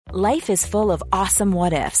Life is full of awesome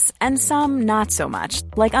what-ifs, and some not so much,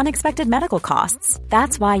 like unexpected medical costs.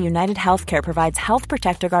 That's why United Healthcare provides Health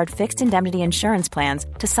Protector Guard fixed indemnity insurance plans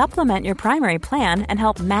to supplement your primary plan and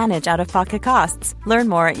help manage out-of-pocket costs. Learn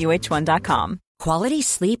more at uh1.com. Quality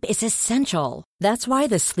sleep is essential. That's why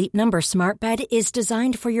the Sleep Number Smart Bed is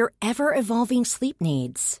designed for your ever-evolving sleep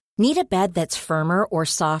needs. Need a bed that's firmer or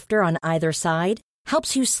softer on either side?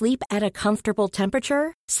 Helps you sleep at a comfortable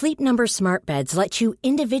temperature? Sleep Number Smart Beds let you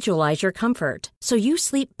individualize your comfort, so you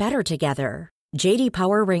sleep better together. J.D.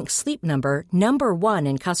 Power ranks Sleep Number number 1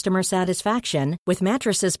 in customer satisfaction with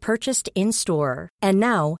mattresses purchased in-store. And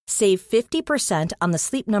now, save 50% on the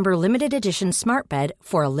Sleep Number Limited Edition Smart Bed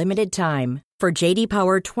for a limited time. For J.D.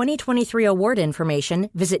 Power 2023 award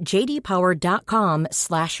information, visit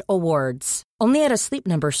jdpower.com/awards. Only at a Sleep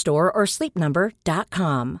Number store or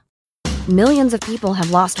sleepnumber.com. Millions of people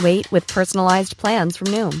have lost weight with personalized plans from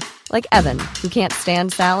Noom. Like Evan, who can't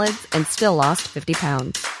stand salads and still lost 50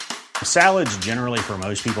 pounds. Salads generally for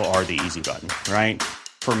most people are the easy button, right?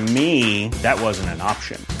 For me, that wasn't an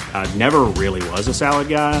option. I never really was a salad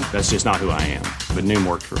guy. That's just not who I am. But Noom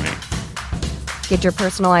worked for me. Get your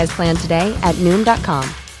personalized plan today at Noom.com.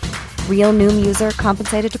 Real Noom user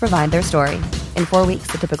compensated to provide their story. In 4 weeks,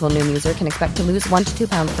 the typical Noom user can expect to lose 1 to 2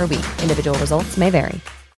 pounds per week. Individual results may vary.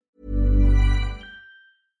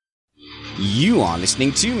 You are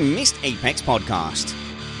listening to Missed Apex Podcast.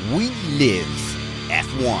 We live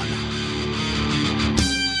F1.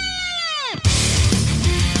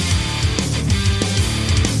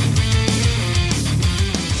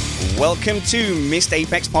 Welcome to Missed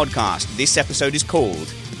Apex Podcast. This episode is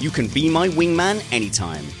called You Can Be My Wingman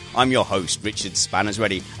Anytime. I'm your host, Richard Spanners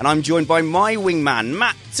Ready, and I'm joined by my wingman,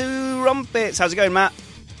 Matt Two Rumpets. How's it going, Matt?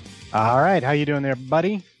 All right, how you doing there,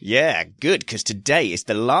 buddy? Yeah, good, because today is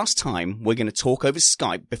the last time we're going to talk over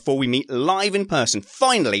Skype before we meet live in person,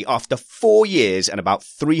 finally, after 4 years and about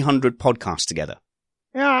 300 podcasts together.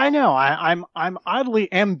 Yeah, I know. I'm oddly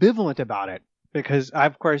ambivalent about it because,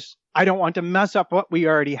 of course, I don't want to mess up what we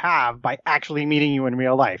already have by actually meeting you in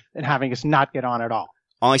real life and having us not get on at all.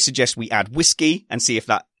 I suggest we add whiskey and see if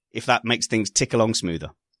that makes things tick along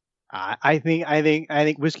smoother. I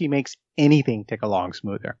think whiskey makes anything tick along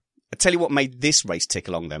smoother. I'll tell you what made this race tick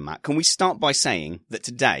along then, Matt. Can we start by saying that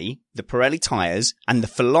today, the Pirelli tyres and the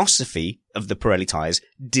philosophy of the Pirelli tyres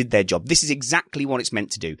did their job. This is exactly what it's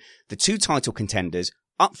meant to do. The two title contenders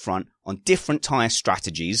up front on different tyre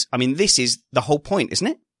strategies. I mean, this is the whole point, isn't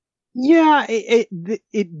it? Yeah, it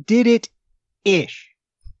did it-ish.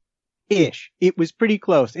 It was pretty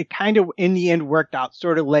close. It kind of, in the end, worked out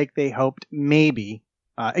sort of like they hoped, maybe,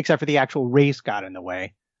 except for the actual race got in the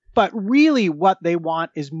way. But really what they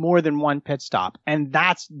want is more than one pit stop. And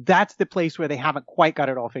that's the place where they haven't quite got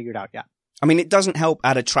it all figured out yet. I mean, it doesn't help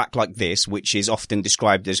at a track like this, which is often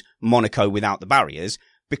described as Monaco without the barriers,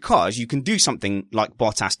 because you can do something like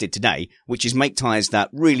Bottas did today, which is make tyres that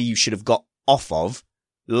really you should have got off of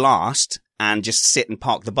last and just sit and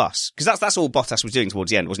park the bus. Because that's all Bottas was doing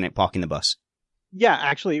towards the end, wasn't it? Parking the bus. Yeah,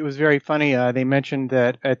 actually, it was very funny. They mentioned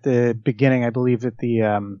that at the beginning, I believe that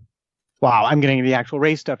wow, I'm getting the actual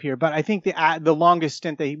race stuff here, but I think the longest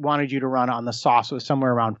stint they wanted you to run on the sauce was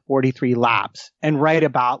somewhere around 43 laps. And right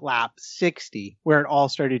about lap 60, where it all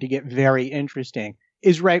started to get very interesting,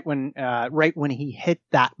 is right when he hit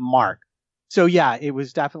that mark. So yeah, it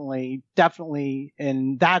was definitely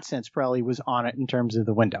in that sense, Pirelli was on it in terms of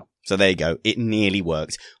the window. So there you go. It nearly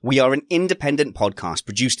worked. We are an independent podcast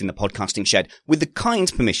produced in the podcasting shed with the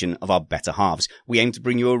kind permission of our better halves. We aim to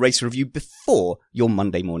bring you a race review before your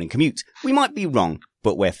Monday morning commute. We might be wrong,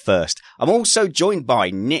 but we're first. I'm also joined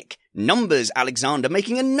by Nick Numbers Alexander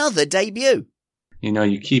making another debut. You know,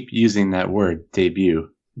 you keep using that word, debut.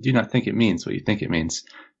 I do not think it means what you think it means.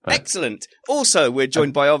 But excellent. Also, we're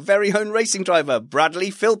joined by our very own racing driver, Bradley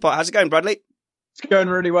Philpott. How's it going, Bradley? It's going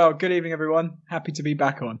really well. Good evening, everyone. Happy to be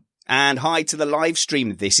back on. And hi to the live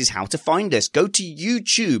stream. This is how to find us. Go to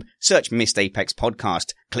YouTube, search Missed Apex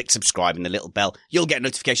Podcast, click subscribe and the little bell. You'll get a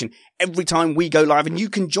notification every time we go live and you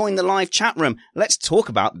can join the live chat room. Let's talk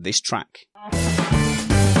about this track.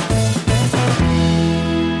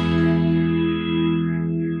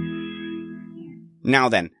 Now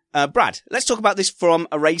then, Brad, let's talk about this from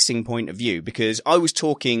a racing point of view, because I was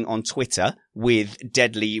talking on Twitter with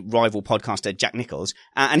deadly rival podcaster Jack Nichols,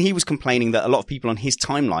 and he was complaining that a lot of people on his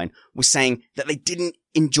timeline were saying that they didn't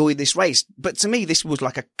enjoy this race. But to me, this was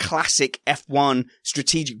like a classic F1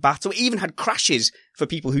 strategic battle. It even had crashes for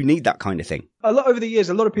people who need that kind of thing. Over the years,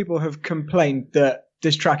 a lot of people have complained that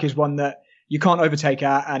this track is one that you can't overtake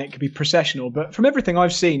at and it could be processional. But from everything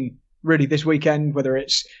I've seen really this weekend, whether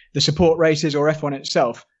it's the support races or F1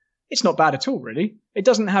 itself, it's not bad at all, really. It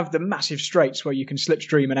doesn't have the massive straights where you can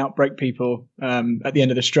slipstream and outbrake people at the end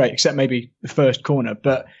of the straight, except maybe the first corner.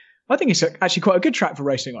 But I think it's actually quite a good track for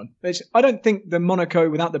racing on. I don't think the Monaco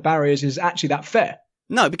without the barriers is actually that fair.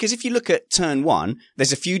 No, because if you look at turn 1,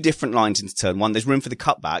 there's a few different lines into turn 1. There's room for the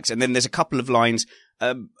cutbacks, and then there's a couple of lines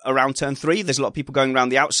around turn 3. There's a lot of people going around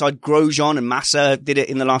the outside. Grosjean and Massa did it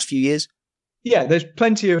in the last few years. Yeah, there's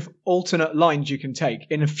plenty of alternate lines you can take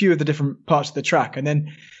in a few of the different parts of the track. And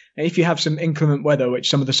then if you have some inclement weather, which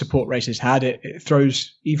some of the support races had, it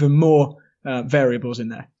throws even more variables in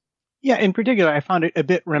there. Yeah, in particular, I found it a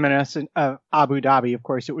bit reminiscent of Abu Dhabi. Of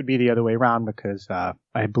course, it would be the other way around because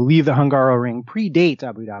I believe the Hungaroring predates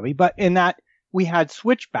Abu Dhabi. But in that, we had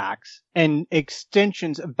switchbacks and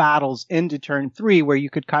extensions of battles into turn 3 where you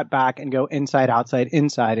could cut back and go inside, outside,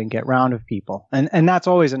 inside and get round of people. And that's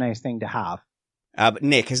always a nice thing to have. But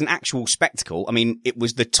Nick, as an actual spectacle, I mean, it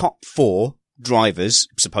was the top 4 drivers,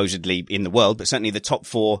 supposedly in the world, but certainly the top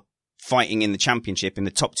 4 fighting in the championship in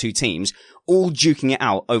the top 2 teams, all duking it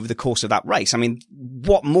out over the course of that race. I mean,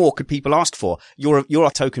 what more could people ask for? You're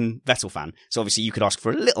a token Vettel fan, so obviously you could ask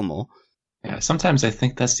for a little more. Yeah, sometimes I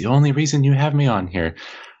think that's the only reason you have me on here.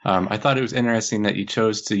 I thought it was interesting that you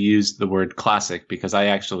chose to use the word classic because I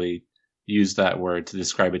actually used that word to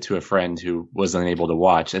describe it to a friend who wasn't able to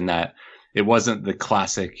watch, and that it wasn't the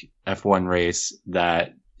classic F1 race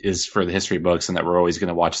that is for the history books and that we're always going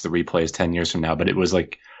to watch the replays 10 years from now, but it was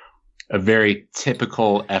like a very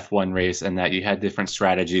typical F1 race and that you had different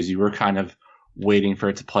strategies. You were kind of waiting for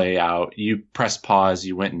it to play out. You pressed pause,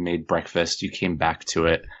 you went and made breakfast, you came back to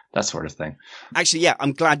it, that sort of thing. Actually, yeah,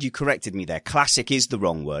 I'm glad you corrected me there. Classic is the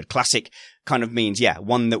wrong word. Classic kind of means, yeah,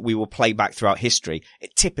 one that we will play back throughout history.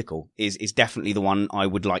 Typical is definitely the one I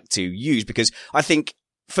would like to use because I think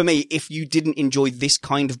for me, if you didn't enjoy this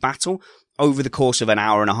kind of battle over the course of an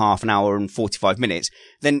hour and a half, an hour and 45 minutes,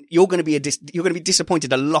 then you're going to be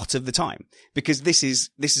disappointed a lot of the time because this is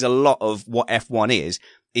a lot of what F1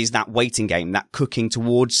 is that waiting game, that cooking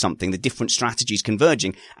towards something, the different strategies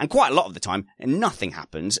converging. And quite a lot of the time, nothing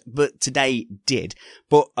happens, but today did.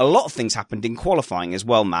 But a lot of things happened in qualifying as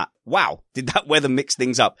well, Matt. Wow. Did that weather mix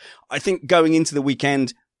things up? I think going into the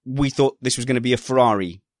weekend, we thought this was going to be a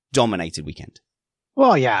Ferrari dominated weekend.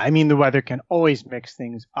 Well, yeah, I mean, the weather can always mix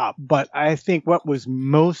things up, but I think what was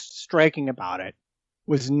most striking about it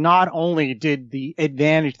was not only did the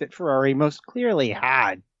advantage that Ferrari most clearly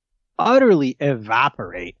had utterly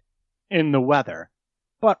evaporate in the weather,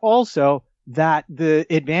 but also that the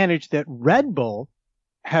advantage that Red Bull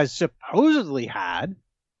has supposedly had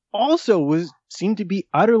also seemed to be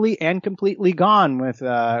utterly and completely gone with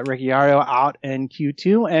Ricciardo out in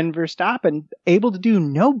Q2 and Verstappen able to do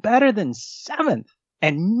no better than 7th.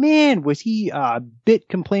 And man, was he a bit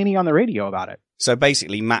complaining on the radio about it. So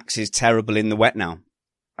basically, Max is terrible in the wet now.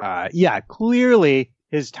 Yeah, clearly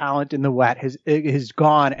his talent in the wet has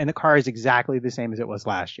gone, and the car is exactly the same as it was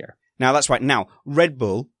last year. Now, that's right. Now, Red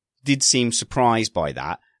Bull did seem surprised by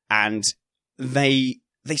that, and they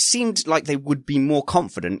seemed like they would be more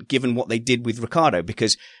confident given what they did with Ricciardo,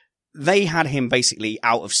 because they had him basically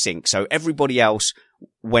out of sync. So everybody else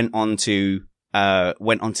went on to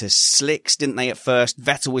slicks, didn't they, at first?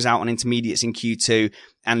 Vettel was out on intermediates in Q2,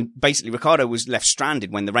 and basically Ricciardo was left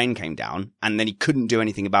stranded when the rain came down, and then he couldn't do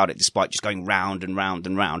anything about it despite just going round and round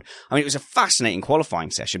and round. I mean, it was a fascinating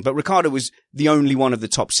qualifying session, but Ricciardo was the only one of the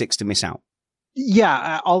top 6 to miss out.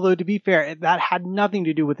 Yeah, although to be fair, that had nothing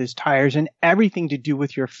to do with his tires and everything to do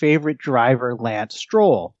with your favorite driver, Lance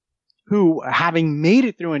Stroll, who, having made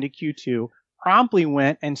it through into Q2, promptly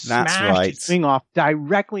went and smashed his swing off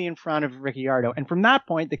directly in front of Ricciardo. And from that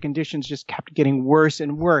point, the conditions just kept getting worse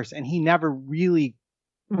and worse. And we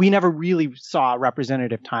never really saw a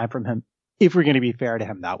representative time from him, if we're going to be fair to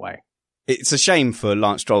him that way. It's a shame for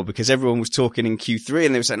Lance Stroll because everyone was talking in Q3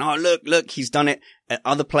 and they were saying, oh, look, he's done it at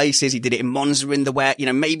other places. He did it in Monza in the wet. You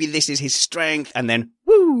know, maybe this is his strength. And then,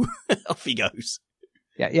 woo, off he goes.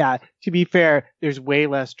 Yeah. To be fair, there's way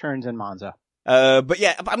less turns in Monza. But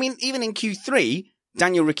yeah, I mean, even in Q3,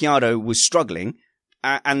 Daniel Ricciardo was struggling,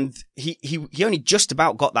 and he only just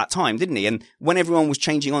about got that time, didn't he? And when everyone was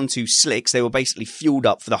changing on to slicks, they were basically fueled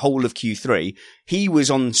up for the whole of Q3. He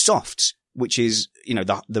was on softs, which is, you know,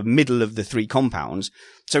 the middle of the 3 compounds.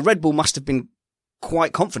 So Red Bull must have been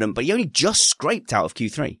quite confident, but he only just scraped out of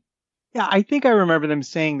Q3. Yeah, I think I remember them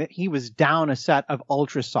saying that he was down a set of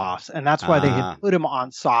ultra softs, and that's why they had put him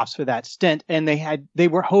on softs for that stint. And they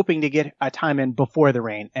were hoping to get a time in before the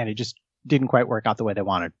rain, and it just didn't quite work out the way they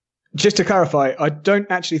wanted. Just to clarify, I don't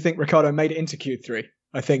actually think Ricciardo made it into Q3.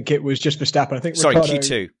 I think it was just Verstappen. I think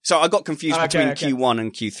Q2. So I got confused between Q1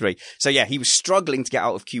 and Q3. So yeah, he was struggling to get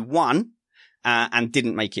out of Q1, and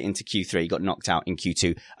didn't make it into Q3, got knocked out in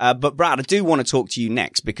Q2. But Brad, I do want to talk to you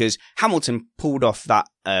next because Hamilton pulled off that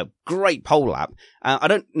great pole lap. I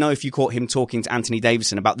don't know if you caught him talking to Anthony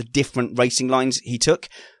Davidson about the different racing lines he took,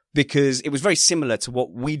 because it was very similar to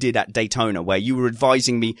what we did at Daytona, where you were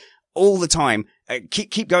advising me all the time,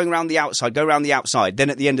 keep going around the outside, go around the outside. Then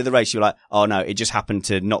at the end of the race, you're like, oh no, it just happened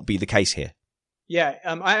to not be the case here. Yeah,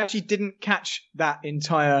 I actually didn't catch that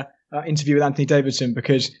entire interview with Anthony Davidson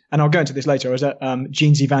because, and I'll go into this later, I was at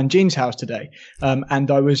Jeansy Van Jean's house today, and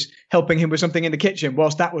I was helping him with something in the kitchen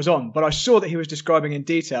whilst that was on. But I saw that he was describing in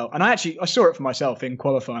detail, and I saw it for myself in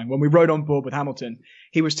qualifying. When we rode on board with Hamilton,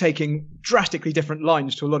 he was taking drastically different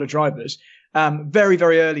lines to a lot of drivers, very,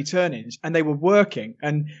 very early turn-ins, and they were working.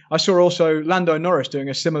 And I saw also Lando Norris doing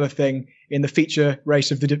a similar thing in the feature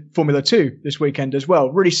race of the Formula 2 this weekend as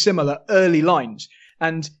well. Really similar early lines.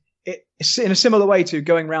 And it's in a similar way to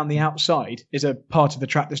going around the outside is a part of the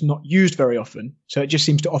track that's not used very often. So it just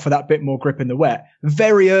seems to offer that bit more grip in the wet.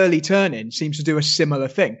 Very early turn-in seems to do a similar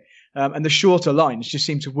thing. And the shorter lines just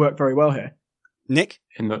seem to work very well here. Nick?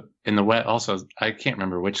 In the wet also, I can't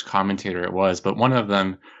remember which commentator it was, but one of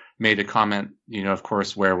them made a comment, of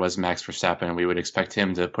course, where was Max Verstappen? We would expect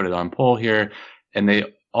him to put it on pole here. And they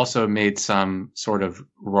also made some sort of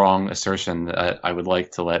wrong assertion that I would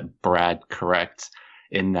like to let Brad correct,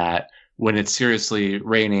 in that when it's seriously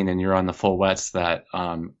raining and you're on the full wets, that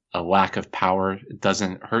a lack of power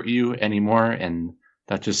doesn't hurt you anymore. And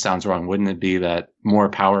that just sounds wrong. Wouldn't it be that more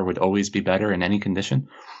power would always be better in any condition?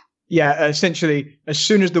 Yeah, essentially, as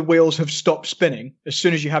soon as the wheels have stopped spinning, as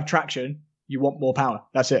soon as you have traction, you want more power.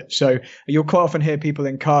 That's it. So you'll quite often hear people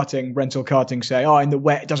in karting, rental karting, say, in the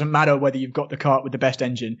wet, it doesn't matter whether you've got the kart with the best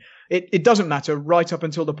engine. It doesn't matter right up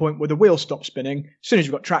until the point where the wheels stop spinning. As soon as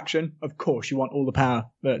you've got traction, of course, you want all the power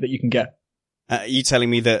that you can get. Are you telling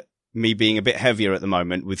me that me being a bit heavier at the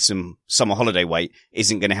moment with some summer holiday weight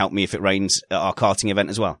isn't going to help me if it rains at our karting event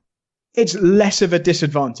as well? It's less of a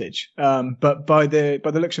disadvantage, but by the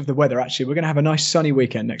looks of the weather, actually, we're going to have a nice sunny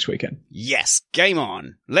weekend next weekend. Yes, game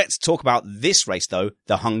on. Let's talk about this race, though,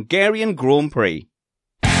 the Hungarian Grand Prix.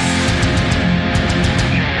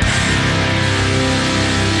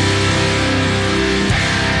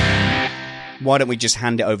 Why don't we just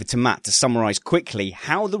hand it over to Matt to summarise quickly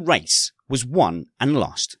how the race was won and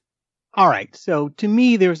lost? All right, so to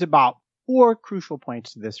me, there's about 4 crucial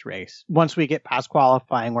points to this race. Once we get past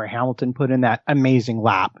qualifying, where Hamilton put in that amazing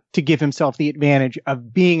lap to give himself the advantage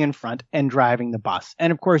of being in front and driving the bus.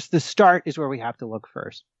 And of course, the start is where we have to look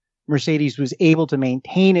first. Mercedes was able to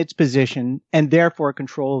maintain its position and therefore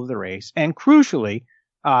control of the race. And crucially,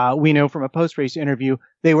 we know from a post-race interview,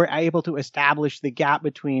 they were able to establish the gap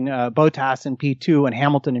between Bottas in P2 and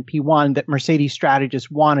Hamilton in P1 that Mercedes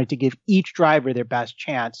strategists wanted to give each driver their best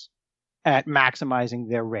chance at maximizing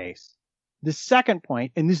their race. The second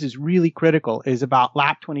point, and this is really critical, is about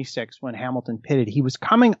lap 26 when Hamilton pitted. He was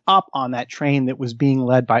coming up on that train that was being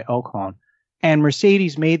led by Ocon, and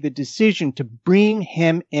Mercedes made the decision to bring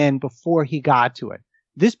him in before he got to it.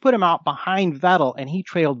 This put him out behind Vettel, and he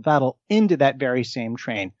trailed Vettel into that very same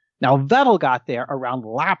train. Now, Vettel got there around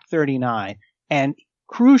lap 39, and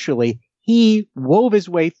crucially, he wove his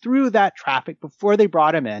way through that traffic before they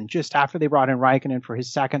brought him in, just after they brought in Raikkonen for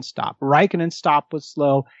his second stop. Raikkonen's stop was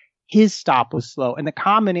slow. His stop was slow. And the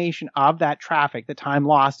combination of that traffic, the time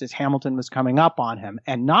lost as Hamilton was coming up on him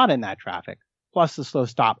and not in that traffic, plus the slow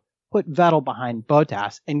stop, put Vettel behind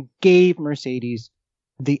Bottas and gave Mercedes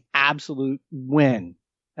the absolute win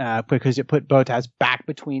because it put Bottas back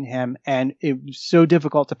between him. And it was so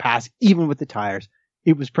difficult to pass, even with the tires.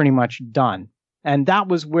 It was pretty much done. And that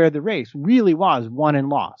was where the race really was won and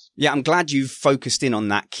lost. Yeah, I'm glad you focused in on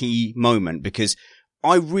that key moment, because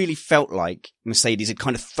I really felt like Mercedes had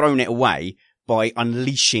kind of thrown it away by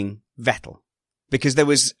unleashing Vettel, because there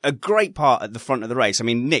was a great part at the front of the race. I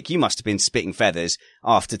mean, Nick, you must have been spitting feathers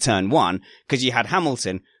after turn 1, because you had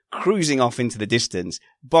Hamilton cruising off into the distance,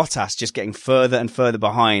 Bottas just getting further and further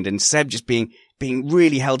behind, and Seb just being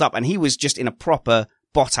really held up, and he was just in a proper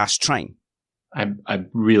Bottas train. I'm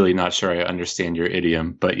really not sure I understand your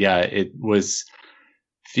idiom, but yeah, it was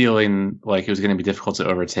feeling like it was going to be difficult to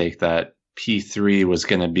overtake, that P3 was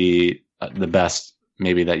going to be the best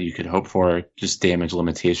maybe that you could hope for, just damage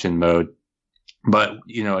limitation mode. But,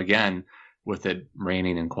 again, with it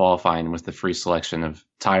raining and qualifying, with the free selection of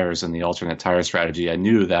tires and the alternate tire strategy, I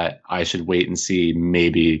knew that I should wait and see,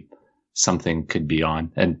 maybe something could be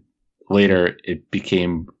on. And later it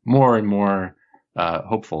became more and more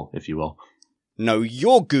hopeful, if you will. No,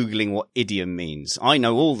 you're Googling what idiom means. I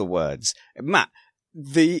know all the words. Matt,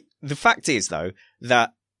 the fact is, though,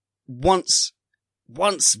 that once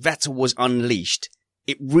Vettel was unleashed,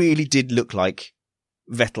 it really did look like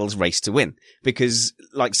Vettel's race to win. Because,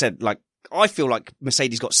 like I said, I feel like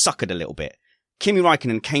Mercedes got suckered a little bit. Kimi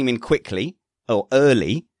Räikkönen came in quickly, or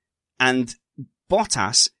early, and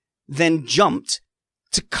Bottas then jumped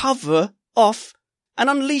to cover off and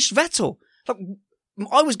unleash Vettel. Like,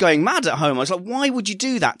 I was going mad at home. I was like, why would you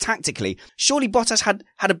do that tactically? Surely Bottas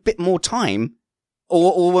had a bit more time,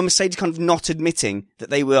 or were Mercedes kind of not admitting that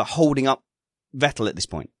they were holding up Vettel at this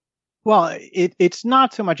point? Well, it's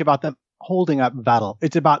not so much about them holding up Vettel.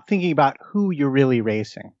 It's about thinking about who you're really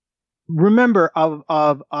racing. Remember,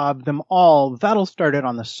 of them all, Vettel started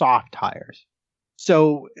on the soft tires.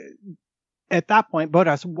 So at that point,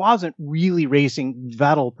 Bottas wasn't really racing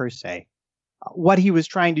Vettel per se. What he was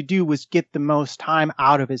trying to do was get the most time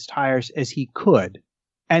out of his tires as he could.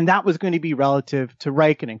 And that was going to be relative to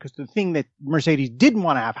Raikkonen, because the thing that Mercedes didn't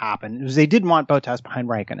want to have happen was they didn't want Bottas behind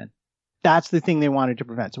Raikkonen. That's the thing they wanted to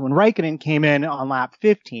prevent. So when Raikkonen came in on lap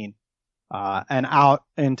 15, and out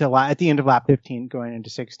until at the end of lap 15 going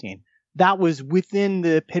into 16, that was within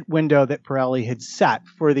the pit window that Pirelli had set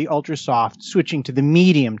for the ultra soft switching to the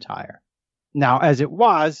medium tire. Now, as it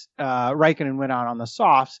was, Raikkonen went out on the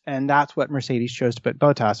softs, and that's what Mercedes chose to put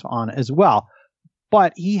Bottas on as well.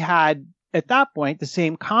 But he had, at that point, the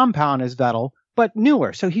same compound as Vettel, but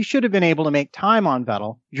newer. So he should have been able to make time on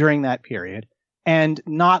Vettel during that period and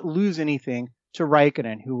not lose anything to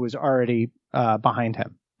Raikkonen, who was already behind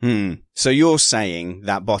him. So you're saying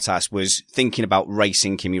that Bottas was thinking about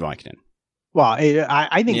racing Kimi Räikkönen? Well,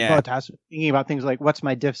 I think Bottas was thinking about things like, what's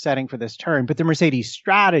my diff setting for this turn? But the Mercedes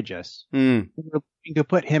strategists were looking to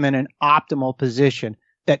put him in an optimal position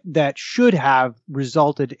that should have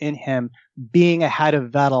resulted in him being ahead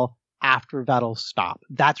of Vettel after Vettel's stop.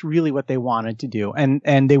 That's really what they wanted to do.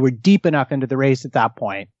 And they were deep enough into the race at that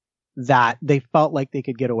point that they felt like they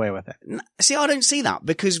could get away with it. See, I don't see that,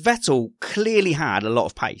 because Vettel clearly had a lot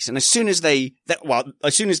of pace. And as soon as they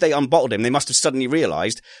unbottled him, they must have suddenly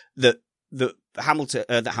realized that Vettel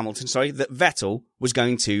was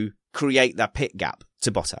going to create that pit gap to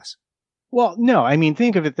Bottas. Well, no, I mean,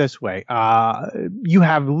 think of it this way. You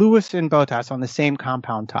have Lewis and Bottas on the same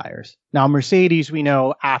compound tires. Now, Mercedes, we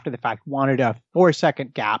know after the fact, wanted a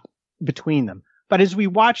 4-second gap between them. But as we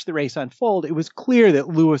watched the race unfold, it was clear that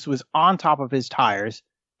Lewis was on top of his tires,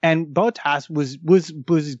 and Bottas was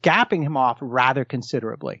gapping him off rather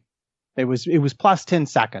considerably. It was plus 10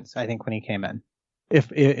 seconds, I think, when he came in.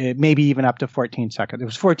 If it maybe even up to 14 seconds. It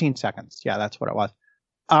was 14 seconds. Yeah, that's what it was.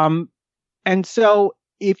 And so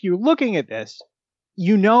if you're looking at this,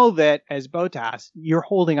 you know that as Bottas, you're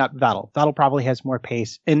holding up Vettel. Vettel probably has more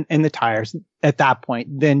pace in the tires at that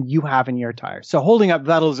point than you have in your tires. So holding up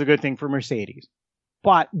Vettel is a good thing for Mercedes.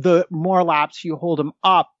 But the more laps you hold him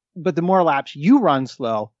up, but the more laps you run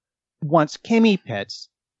slow, once Kimi pits,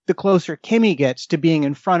 the closer Kimi gets to being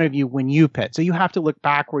in front of you when you pit. So you have to look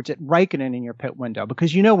backwards at Raikkonen in your pit window,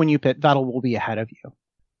 because you know when you pit, Vettel will be ahead of you.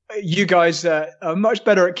 You guys are much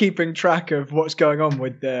better at keeping track of what's going on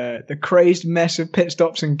with the crazed mess of pit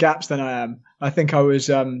stops and gaps than I am. I think I was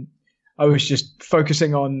just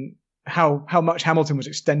focusing on how much Hamilton was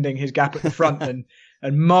extending his gap at the front and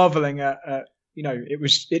marveling at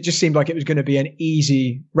it just seemed like it was going to be an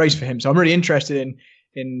easy race for him. So I'm really interested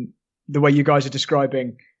in the way you guys are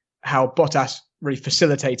describing how Bottas really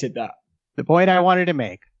facilitated that. The point I wanted to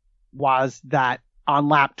make was that on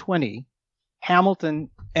lap 20, Hamilton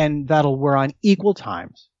and Vettel were on equal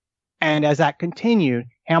times. And as that continued,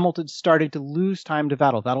 Hamilton started to lose time to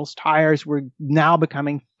Vettel. Vettel's tires were now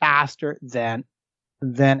becoming faster than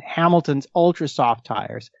Hamilton's ultra soft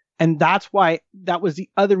tires. And that was the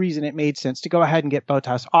other reason it made sense to go ahead and get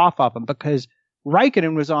Bottas off of him, because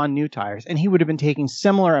Raikkonen was on new tires and he would have been taking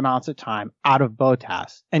similar amounts of time out of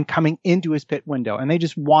Bottas and coming into his pit window. And they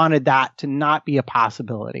just wanted that to not be a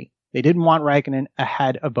possibility. They didn't want Raikkonen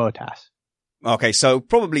ahead of Bottas. Okay, so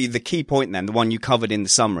probably the key point then, the one you covered in the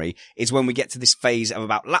summary, is when we get to this phase of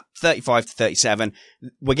about lap 35 to 37,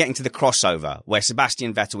 we're getting to the crossover where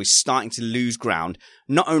Sebastian Vettel is starting to lose ground.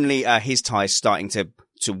 Not only are his tyres starting to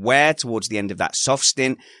wear towards the end of that soft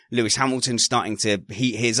stint, Lewis Hamilton's starting to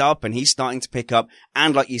heat his up and he's starting to pick up.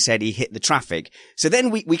 And like you said, he hit the traffic. So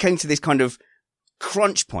then we came to this kind of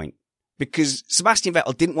crunch point, because Sebastian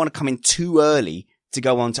Vettel didn't want to come in too early to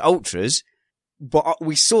go on to ultras. But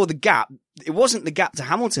we saw the gap. It wasn't the gap to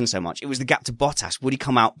Hamilton so much. It was the gap to Bottas. Would he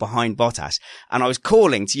come out behind Bottas? And I was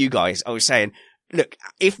calling to you guys. I was saying, look,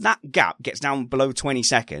 if that gap gets down below 20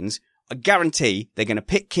 seconds, I guarantee they're going to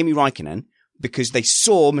pick Kimi Räikkönen, because they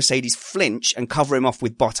saw Mercedes flinch and cover him off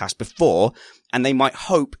with Bottas before, and they might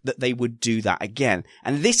hope that they would do that again.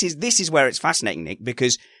 And this is where it's fascinating, Nick,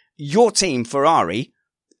 because your team, Ferrari,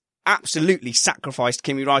 absolutely sacrificed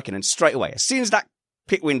Kimi Raikkonen straight away. As soon as that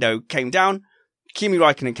pit window came down, Kimi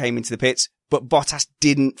Raikkonen came into the pits, but Bottas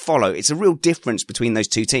didn't follow. It's a real difference between those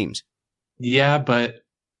two teams. Yeah, but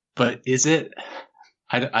is it?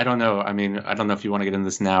 I don't know. I mean, I don't know if you want to get into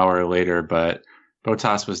this now or later, but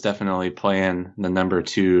Bottas was definitely playing the number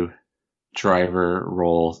 2 driver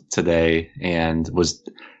role today and was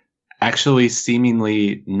actually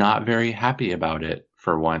seemingly not very happy about it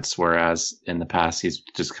for once, whereas in the past he's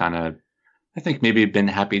just kind of, I think, maybe been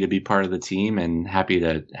happy to be part of the team and happy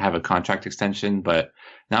to have a contract extension. But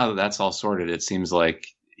now that that's all sorted, it seems like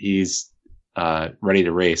he's ready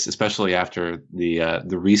to race, especially after the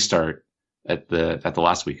restart at the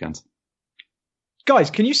last weekend. Guys,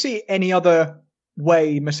 can you see any other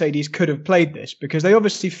way Mercedes could have played this? Because they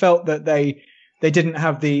obviously felt that they didn't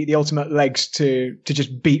have the ultimate legs to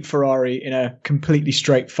just beat Ferrari in a completely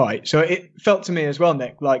straight fight. So it felt to me as well,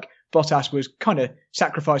 Nick, like Bottas was kind of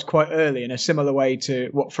sacrificed quite early in a similar way to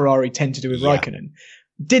what Ferrari tend to do with Raikkonen.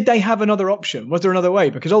 Did they have another option? Was there another way?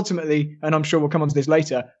 Because ultimately, and I'm sure we'll come on to this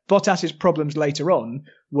later, Bottas's problems later on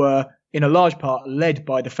were in a large part led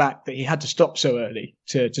by the fact that he had to stop so early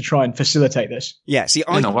to try and facilitate this. Yeah, see,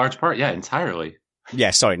 in a large part, yeah, entirely.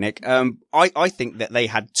 Yeah, sorry, Nick. I think that they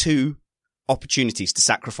had 2 opportunities to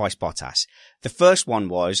sacrifice Bottas. The first one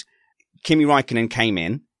was Kimi Raikkonen came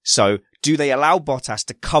in. So do they allow Bottas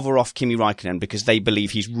to cover off Kimi Raikkonen because they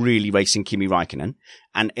believe he's really racing Kimi Raikkonen?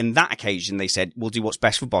 And in that occasion, they said, we'll do what's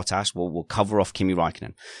best for Bottas. We'll cover off Kimi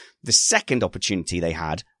Raikkonen. The second opportunity they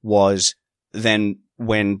had was then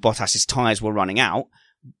when Bottas's tyres were running out,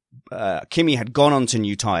 Kimi had gone on to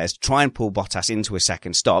new tyres to try and pull Bottas into a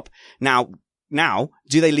second stop. Now,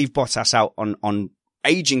 do they leave Bottas out on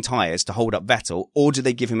aging tyres to hold up Vettel, or do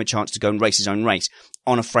they give him a chance to go and race his own race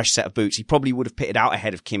on a fresh set of boots? He probably would have pitted out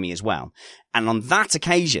ahead of Kimi as well. And on that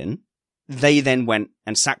occasion, they then went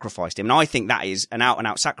and sacrificed him. And I think that is an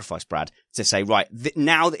out-and-out sacrifice, Brad, to say, right,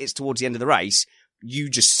 now that it's towards the end of the race, you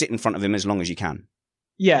just sit in front of him as long as you can.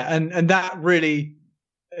 Yeah, and that really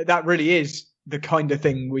is the kind of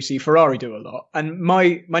thing we see Ferrari do a lot. And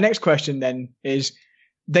my next question then is,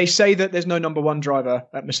 they say that there's no number 1 driver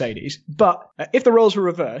at Mercedes, but if the roles were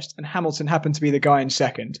reversed and Hamilton happened to be the guy in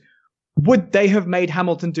second, would they have made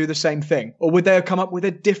Hamilton do the same thing? Or would they have come up with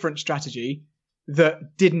a different strategy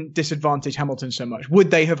that didn't disadvantage Hamilton so much?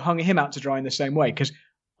 Would they have hung him out to dry in the same way? Because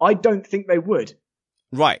I don't think they would.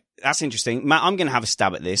 Right. That's interesting. Matt, I'm going to have a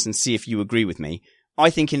stab at this and see if you agree with me. I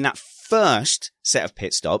think in that first set of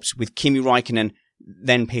pit stops with Kimi Raikkonen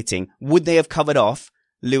then pitting, would they have covered off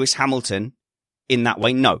Lewis Hamilton in that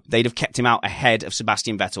way? No, they'd have kept him out ahead of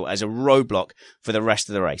Sebastian Vettel as a roadblock for the rest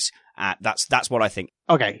of the race. That's what I think.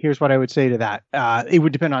 Okay, here's what I would say to that. It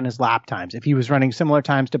would depend on his lap times. If he was running similar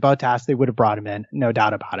times to Bottas, they would have brought him in, no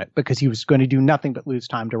doubt about it, because he was going to do nothing but lose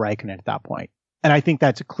time to Raikkonen at that point. And I think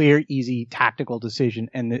that's a clear, easy, tactical decision,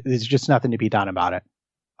 and there's just nothing to be done about it.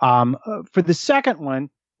 For the second one,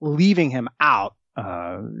 leaving him out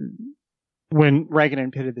when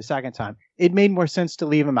Raikkonen pitted the second time, it made more sense to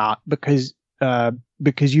leave him out because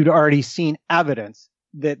you'd already seen evidence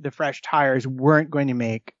that the fresh tires weren't going to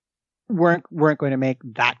make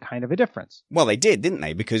that kind of a difference. Well, they did, didn't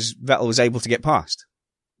they? Because Vettel was able to get past.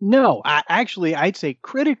 No, actually, I'd say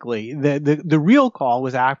critically, the real call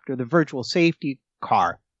was after the virtual safety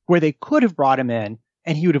car, where they could have brought him in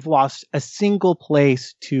and he would have lost a single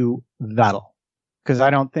place to Vettel. Because I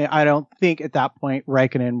don't think at that point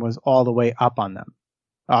Raikkonen was all the way up on them.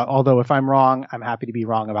 Although if I'm wrong, I'm happy to be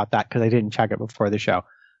wrong about that because I didn't check it before the show.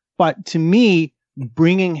 But to me,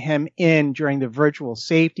 bringing him in during the virtual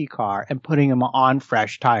safety car and putting him on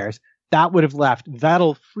fresh tires, that would have left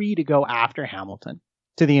Vettel free to go after Hamilton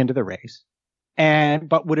to the end of the race,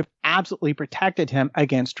 but would have absolutely protected him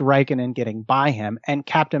against Raikkonen getting by him and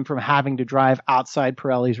kept him from having to drive outside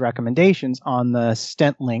Pirelli's recommendations on the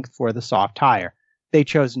stint length for the soft tire. They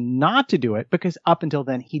chose not to do it because up until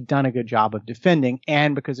then he'd done a good job of defending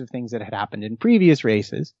and because of things that had happened in previous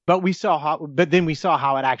races. But then we saw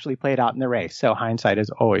how it actually played out in the race. So hindsight is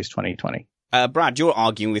always 20/20. Brad, you're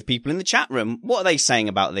arguing with people in the chat room. What are they saying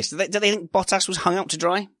about this? Do they think Bottas was hung out to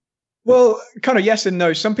dry? Well, kind of yes and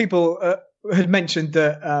no. Some people had mentioned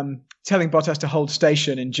that telling Bottas to hold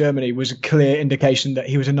station in Germany was a clear indication that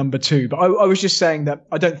he was a number 2. But I was just saying that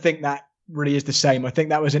I don't think that really is the same. I think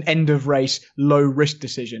that was an end of race, low risk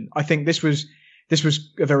decision. I think this was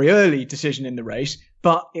a very early decision in the race,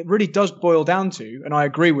 but it really does boil down to, and I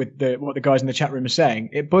agree with what the guys in the chat room are saying,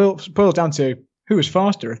 it boils down to who was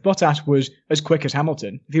faster. If Bottas was as quick as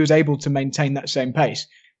Hamilton, if he was able to maintain that same pace,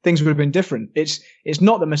 things would have been different. It's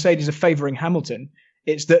not that Mercedes are favouring Hamilton.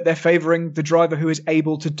 It's that they're favouring the driver who is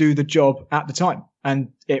able to do the job at the time. And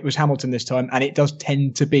it was Hamilton this time, and it does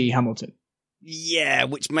tend to be Hamilton. Yeah,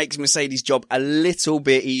 which makes Mercedes' job a little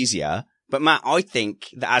bit easier. But Matt, I think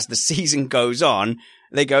that as the season goes on,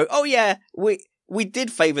 they go, oh yeah, we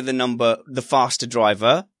did favour the faster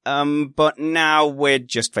driver, but now we're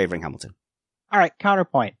just favouring Hamilton. All right,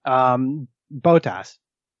 counterpoint. Bottas.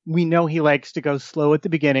 We know he likes to go slow at the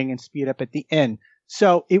beginning and speed up at the end.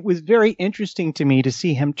 So it was very interesting to me to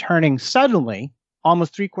see him turning suddenly,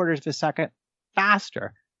 almost 3/4 of a second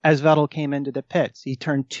faster as Vettel came into the pits. He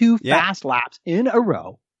turned two fast laps in a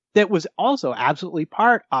row. That was also absolutely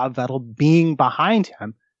part of Vettel being behind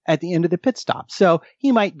him at the end of the pit stop. So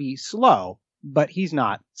he might be slow, but he's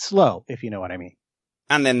not slow, if you know what I mean.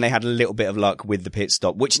 And then they had a little bit of luck with the pit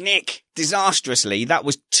stop, which, Nick, disastrously, that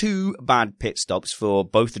was 2 bad pit stops for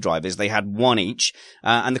both the drivers. They had 1 each.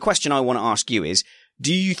 And the question I want to ask you is,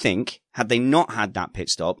 do you think, had they not had that pit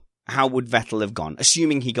stop, how would Vettel have gone,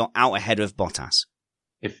 assuming he got out ahead of Bottas?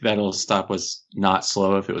 If Vettel's stop was not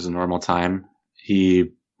slow, if it was a normal time, he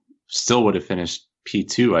still would have finished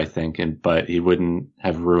P2, I think, but he wouldn't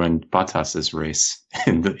have ruined Bottas's race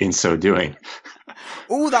in so doing.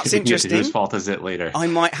 Oh, that's interesting. Whose fault is it later? I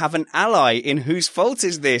might have an ally in whose fault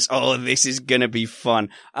is this? Oh, this is going to be fun.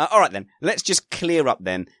 All right, then. Let's just clear up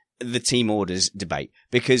then the team orders debate,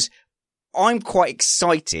 because I'm quite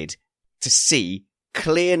excited to see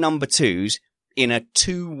clear number 2s in a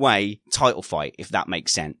 2-way title fight, if that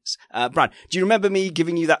makes sense. Brad, do you remember me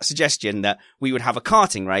giving you that suggestion that we would have a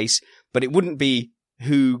karting race, but it wouldn't be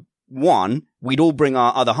who won? We'd all bring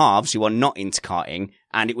our other halves who are not into karting,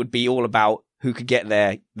 and it would be all about who could get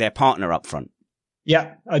their partner up front.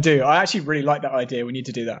 Yeah, I do. I actually really like that idea. We need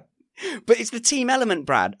to do that. But it's the team element,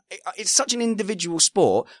 Brad. It's such an individual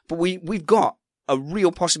sport, but we've got a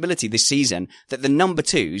real possibility this season that the number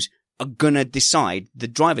 2s are going to decide the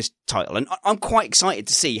driver's title. And I'm quite excited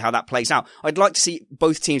to see how that plays out. I'd like to see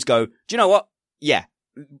both teams go, do you know what? Yeah,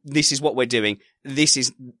 this is what we're doing. This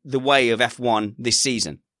is the way of F1 this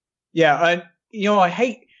season. Yeah,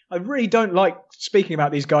 I really don't like speaking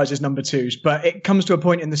about these guys as number 2s, but it comes to a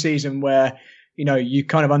point in the season where, you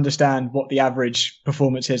kind of understand what the average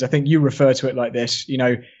performance is. I think you refer to it like this.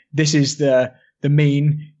 This is the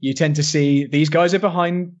mean. You tend to see these guys are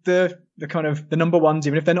behind the kind of the number 1s,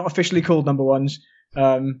 even if they're not officially called number 1s.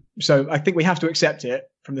 So I think we have to accept it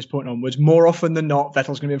from this point onwards. More often than not,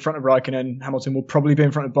 Vettel's going to be in front of Raikkonen. Hamilton will probably be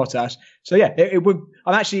in front of Bottas. So yeah, it would.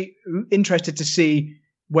 I'm actually interested to see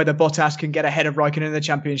whether Bottas can get ahead of Raikkonen in the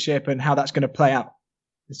championship and how that's going to play out.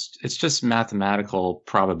 It's just mathematical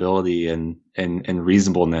probability and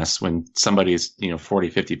reasonableness when somebody's 40,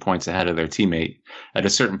 50 points ahead of their teammate. At a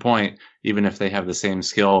certain point, even if they have the same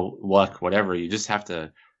skill, luck, whatever, you just have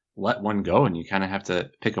to let one go and you kind of have to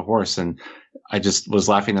pick a horse. And I just was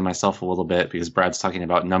laughing to myself a little bit because Brad's talking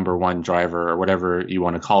about number 1 driver or whatever you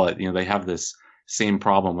want to call it. They have this same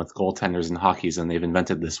problem with goaltenders and hockeys, and they've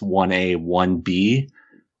invented this 1A, 1B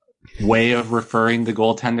way of referring to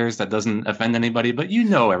goaltenders that doesn't offend anybody, but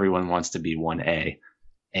everyone wants to be 1A.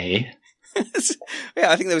 A?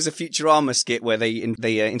 Yeah, I think there was a Futurama skit where they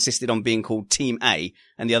insisted on being called Team A,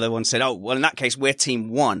 and the other one said, oh, well, in that case, we're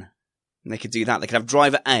Team 1. And they could do that. They could have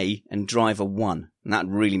driver A and driver 1, and that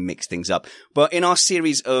really mixed things up. But in our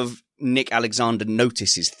series of Nick Alexander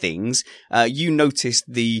notices things, you noticed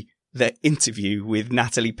the interview with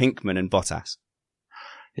Natalie Pinkman and Bottas.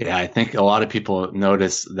 Yeah, I think a lot of people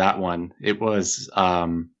noticed that one. It was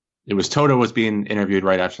Toto was being interviewed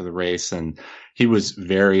right after the race, and he was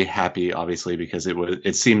very happy, obviously, because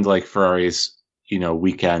it seemed like Ferrari's,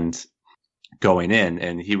 weekend going in,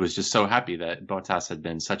 and he was just so happy that Bottas had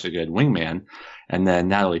been such a good wingman. And then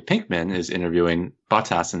Natalie Pinkman is interviewing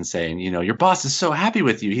Bottas and saying, your boss is so happy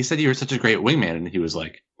with you. He said you were such a great wingman. And he was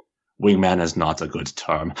like, wingman is not a good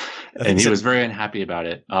term. And he was very unhappy about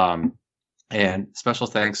it. And special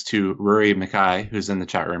thanks to Rory Mackay, who's in the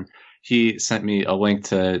chat room. He sent me a link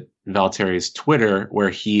to Valtteri's Twitter where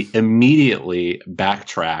he immediately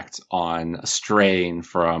backtracked on straying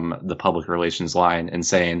from the public relations line and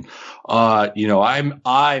saying,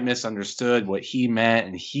 I misunderstood what he meant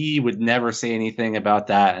and he would never say anything about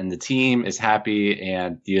that. And the team is happy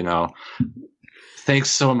and, thanks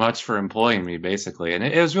so much for employing me, basically. And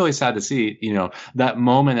it was really sad to see, that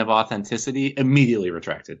moment of authenticity immediately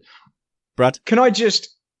retracted. Brad? Can I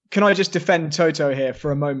just defend Toto here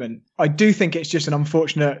for a moment? I do think it's just an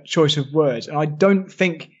unfortunate choice of words. And I don't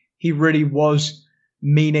think he really was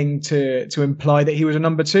meaning to imply that he was a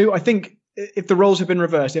number 2. I think if the roles had been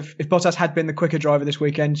reversed, if Bottas had been the quicker driver this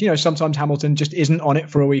weekend, sometimes Hamilton just isn't on it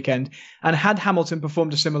for a weekend. And had Hamilton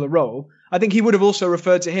performed a similar role, I think he would have also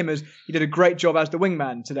referred to him as he did a great job as the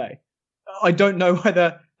wingman today. I don't know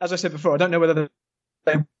whether, as I said before, the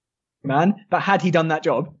man, but had he done that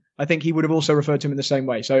job, I think he would have also referred to him in the same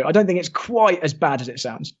way. So I don't think it's quite as bad as it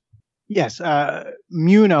sounds. Yes,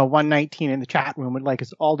 Muna119 in the chat room would like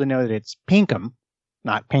us all to know that it's Pinkham,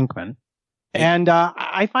 not Pinkman. And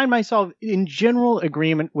I find myself in general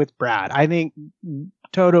agreement with Brad. I think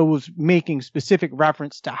Toto was making specific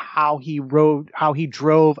reference to how he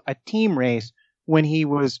drove a team race when he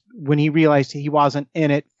realized he wasn't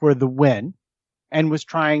in it for the win, and was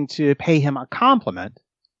trying to pay him a compliment.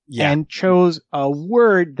 Yeah. And chose a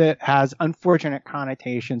word that has unfortunate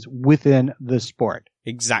connotations within the sport.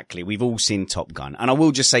 Exactly. We've all seen Top Gun. And I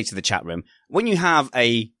will just say to the chat room, when you have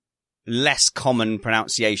a less common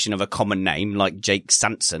pronunciation of a common name like Jake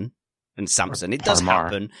Sanson and Samson, it does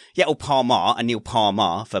happen. Yeah, or Parmar, Anil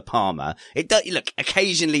Parmar for Parma. It does. Look,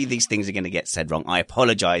 occasionally these things are going to get said wrong. I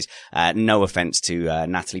apologize. No offense to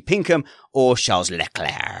Natalie Pinkham or Charles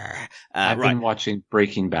Leclerc. I've been watching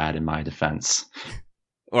Breaking Bad in my defense.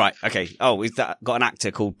 All right. Okay. Oh, is that got an actor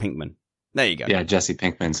called Pinkman? There you go. Yeah, Jesse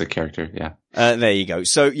Pinkman's a character. Yeah. There you go.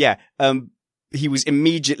 So yeah, he was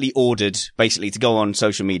immediately ordered basically to go on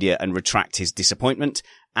social media and retract his disappointment.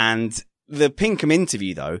 And the Pinkham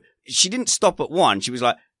interview, though, she didn't stop at one. She was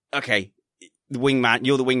like, "Okay, the wingman,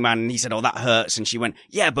 you're the wingman." And he said, "Oh, that hurts." And she went,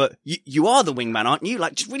 "Yeah, but you are the wingman, aren't you?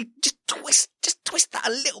 Like, just twist that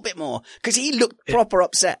a little bit more," because he looked proper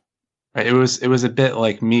upset. Right. It was a bit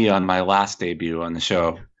like me on my last debut on the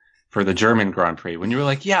show for the German Grand Prix, when you were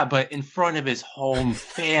like, yeah, but in front of his home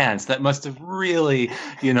fans, that must have really,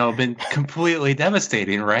 been completely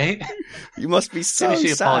devastating, right? You must be so Maybe she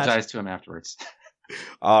sad. apologized to him afterwards.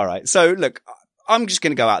 All right. So look, I'm just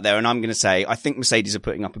going to go out there and I'm going to say, I think Mercedes are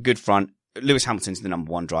putting up a good front. Lewis Hamilton's the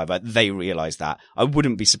number one driver. They realize that. I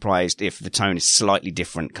wouldn't be surprised if the tone is slightly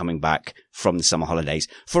different coming back from the summer holidays.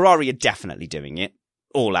 Ferrari are definitely doing it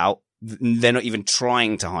all out. They're not even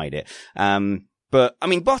trying to hide it. But I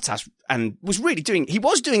mean, Bottas was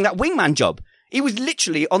doing that wingman job. He was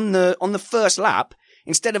literally on the first lap.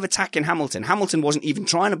 Instead of attacking Hamilton wasn't even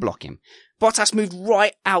trying to block him. Bottas moved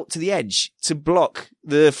right out to the edge to block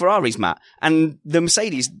the Ferraris, Matt. And the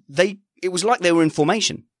Mercedes, it was like they were in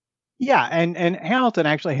formation. Yeah. And Hamilton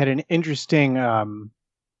actually had an interesting,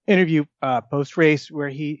 interview post race where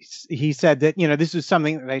he said that this is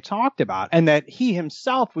something that they talked about, and that he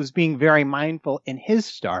himself was being very mindful in his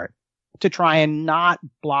start to try and not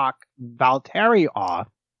block Valtteri off,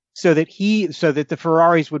 so that the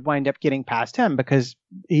Ferraris would wind up getting past him, because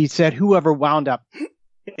he said whoever wound up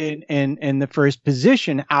in the first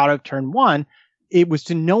position out of turn one, it was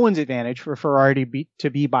to no one's advantage for Ferrari to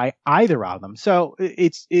be by either of them. So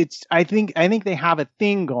I think they have a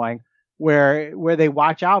thing going where they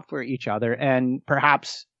watch out for each other, and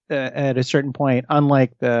perhaps at a certain point,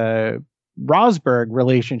 unlike the Rosberg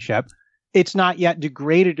relationship, it's not yet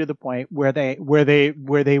degraded to the point where they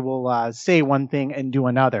will say one thing and do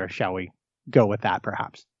another. Shall we go with that,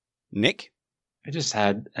 perhaps? Nick? I just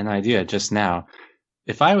had an idea just now.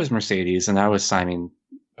 If I was Mercedes and I was signing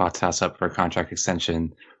Bottas up for a contract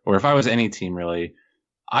extension, or if I was any team really,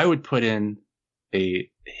 I would put in a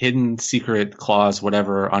hidden secret clause,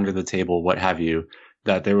 whatever, under the table, what have you,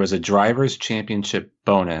 that there was a driver's championship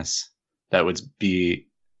bonus that would be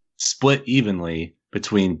split evenly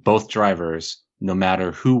between both drivers, no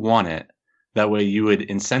matter who won it. That way you would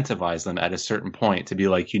incentivize them at a certain point to be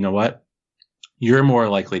like, you know what? You're more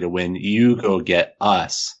likely to win. You go get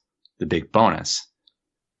us the big bonus.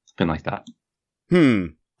 It's been like that.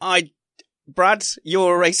 Brad,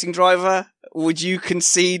 you're a racing driver. Would you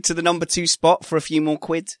concede to the number 2 spot for a few more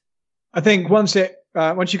quid? I think once you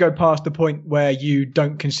go past the point where you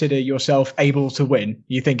don't consider yourself able to win,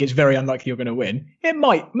 you think it's very unlikely you're going to win, it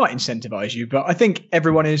might incentivize you. But I think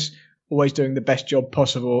everyone is always doing the best job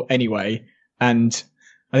possible anyway. And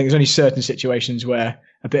I think there's only certain situations where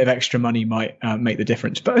a bit of extra money might make the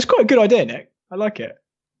difference. But it's quite a good idea, Nick. I like it.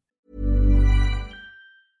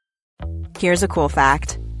 Here's a cool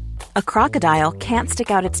fact. A crocodile can't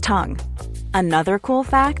stick out its tongue. Another cool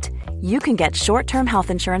fact, you can get short-term health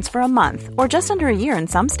insurance for a month or just under a year in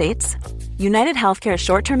some states. United Healthcare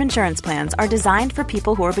short-term insurance plans are designed for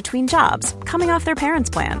people who are between jobs, coming off their parents'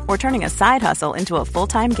 plan, or turning a side hustle into a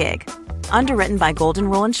full-time gig. Underwritten by Golden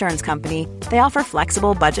Rule Insurance Company, they offer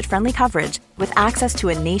flexible, budget-friendly coverage with access to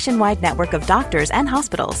a nationwide network of doctors and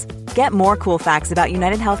hospitals. Get more cool facts about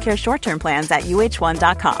United Healthcare short-term plans at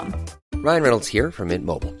uh1.com. Ryan Reynolds here from Mint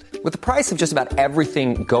Mobile. With the price of just about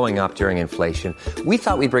everything going up during inflation, we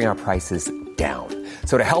thought we'd bring our prices down.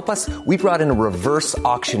 So to help us, we brought in a reverse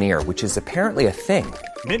auctioneer, which is apparently a thing.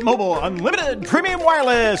 Mint Mobile Unlimited Premium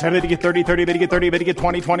Wireless. How to get 30, 30, bit to get 30, bit to get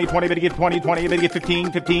 20, 20, 20, bit to get 20, 20, bit to get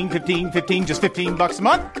 15, 15, 15, 15, just $15 a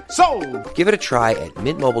month? Sold! Give it a try at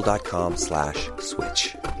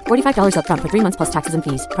mintmobile.com/switch. $45 up front for 3 months plus taxes and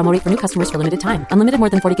fees. Promo rate for new customers for limited time. Unlimited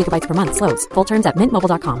more than 40 gigabytes per month. Slows full terms at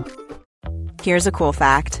mintmobile.com. Here's a cool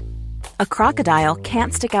fact. A crocodile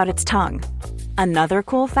can't stick out its tongue. Another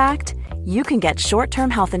cool fact, you can get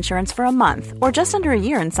short-term health insurance for a month or just under a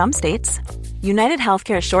year in some states. United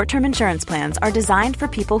Healthcare short-term insurance plans are designed for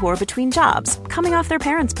people who are between jobs, coming off their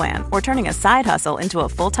parents' plan, or turning a side hustle into a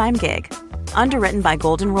full-time gig. Underwritten by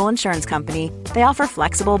Golden Rule Insurance Company, they offer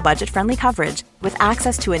flexible, budget-friendly coverage with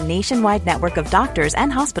access to a nationwide network of doctors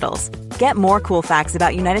and hospitals. Get more cool facts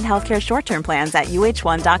about United Healthcare short-term plans at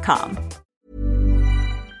uh1.com.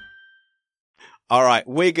 All right,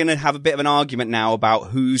 we're going to have a bit of an argument now about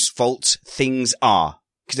whose fault things are.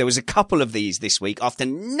 Because there was a couple of these this week after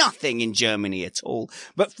nothing in Germany at all.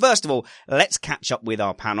 But first of all, let's catch up with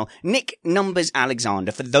our panel. Nick Numbers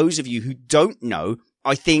Alexander, for those of you who don't know,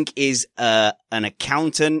 I think is an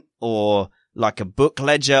accountant or like a book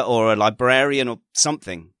ledger or a librarian or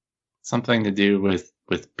something. Something to do with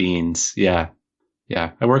beans. Yeah.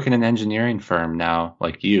 Yeah. I work in an engineering firm now,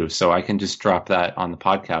 like you, so I can just drop that on the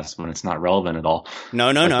podcast when it's not relevant at all.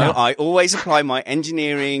 No. I always apply my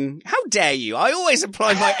engineering. How dare you? I always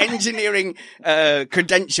apply my engineering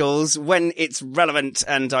credentials when it's relevant,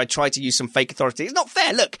 and I try to use some fake authority. It's not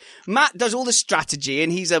fair. Look, Matt does all the strategy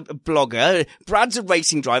and he's a blogger. Brad's a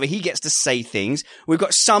racing driver. He gets to say things. We've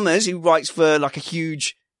got Summers who writes for like a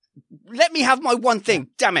huge, let me have my one thing.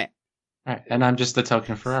 Damn it. Right, and I'm just a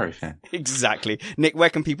token Ferrari fan. Exactly. Nick,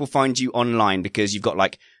 where can people find you online? Because you've got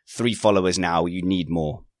like 3 followers now. You need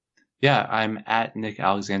more. Yeah, I'm at Nick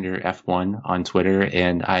Alexander F1 on Twitter,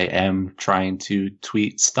 and I am trying to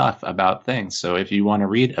tweet stuff about things. So if you want to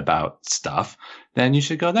read about stuff, then you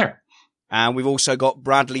should go there. And we've also got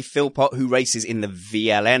Bradley Philpott, who races in the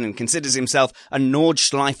VLN and considers himself a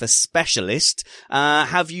Nordschleifer specialist.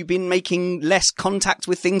 Have you been making less contact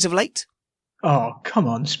with things of late? Oh, come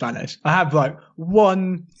on, Spanish. I have like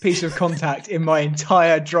one piece of contact in my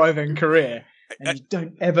entire driving career, and you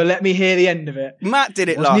don't ever let me hear the end of it. Matt did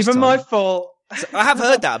it last time. It wasn't even my fault. So I have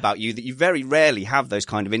heard that about you, that you very rarely have those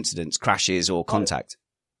kind of incidents, crashes or contact.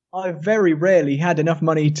 I very rarely had enough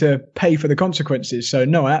money to pay for the consequences. So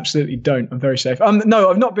no, I absolutely don't. I'm very safe.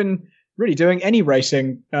 No, I've not been really doing any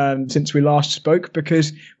racing since we last spoke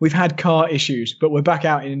because we've had car issues, but we're back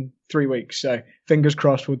out in 3 weeks. So fingers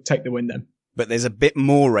crossed we'll take the win then. But there's a bit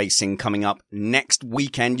more racing coming up next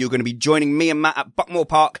weekend. You're going to be joining me and Matt at Buckmore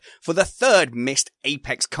Park for the 3rd Missed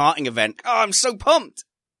Apex karting event. Oh, I'm so pumped.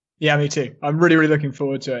 Yeah, me too. I'm really, really looking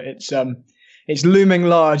forward to it. It's looming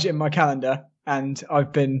large in my calendar, and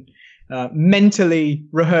I've been mentally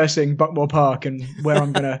rehearsing Buckmore Park and where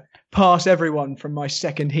I'm going to pass everyone from my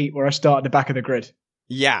second heat where I start at the back of the grid.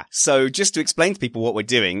 Yeah, so just to explain to people what we're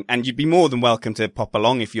doing, and you'd be more than welcome to pop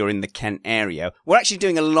along if you're in the Kent area, we're actually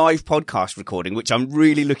doing a live podcast recording, which I'm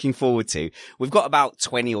really looking forward to. We've got about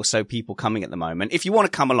 20 or so people coming at the moment. If you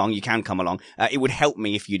want to come along, you can come along. It would help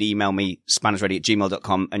me if you'd email me,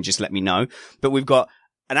 spannersready@gmail.com, and just let me know. But we've got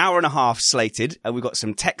an hour and a half slated. We've got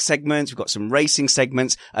some tech segments. We've got some racing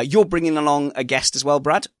segments. You're bringing along a guest as well,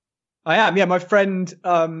 Brad? I am, yeah. My friend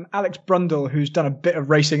Alex Brundle, who's done a bit of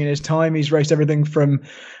racing in his time. He's raced everything from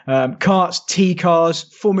karts,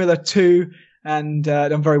 T-cars, Formula 2, and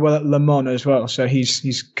done very well at Le Mans as well. So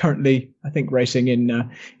he's currently, I think, racing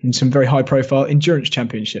in some very high-profile endurance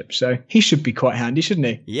championships. So he should be quite handy, shouldn't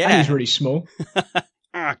he? Yeah. And he's really small.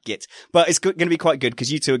 But it's going to be quite good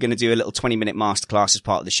because you two are going to do a little 20-minute masterclass as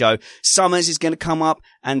part of the show. Summers is going to come up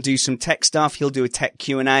and do some tech stuff. He'll do a tech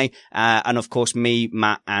Q&A. And of course, me,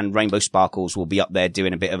 Matt, and Rainbow Sparkles will be up there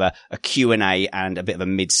doing a bit of a Q&A and a bit of a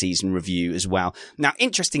mid-season review as well. Now,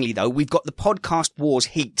 interestingly, though, we've got the Podcast Wars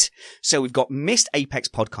heat. So we've got Missed Apex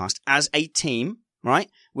Podcast as a team, right?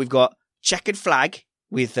 We've got Checkered Flag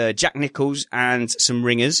with Jack Nichols and some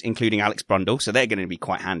ringers, including Alex Brundle. So they're going to be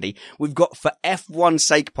quite handy. We've got For F1's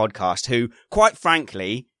Sake podcast, who, quite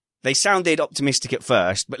frankly, they sounded optimistic at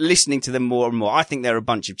first, but listening to them more and more, I think they're a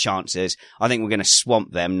bunch of chances. I think we're going to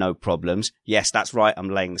swamp them, no problems. Yes, that's right. I'm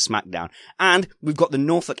laying the smack down. And we've got the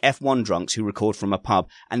Norfolk F1 drunks who record from a pub,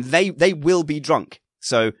 and they will be drunk.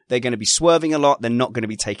 So they're going to be swerving a lot. They're not going to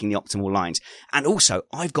be taking the optimal lines. And also,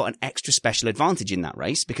 I've got an extra special advantage in that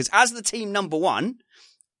race because as the team number one,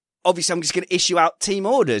 obviously I'm just going to issue out team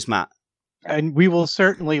orders, Matt. And we will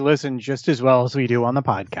certainly listen just as well as we do on the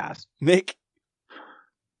podcast. Mick?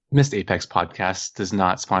 Missed Apex Podcast does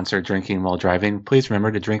not sponsor drinking while driving. Please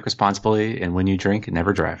remember to drink responsibly, and when you drink,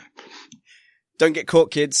 never drive. Don't get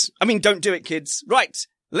caught, kids. I mean, don't do it, kids. Right,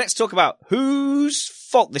 let's talk about whose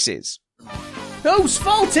fault this is. Whose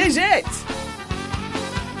fault is it?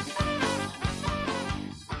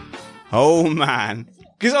 Oh, man.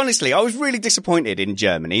 Because honestly, I was really disappointed in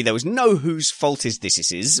Germany. There was no whose fault is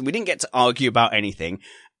this is. We didn't get to argue about anything.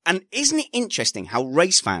 And isn't it interesting how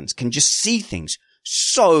race fans can just see things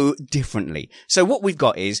so differently? So what we've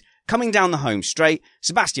got is, coming down the home straight,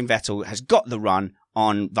 Sebastian Vettel has got the run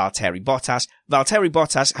on Valtteri Bottas. Valtteri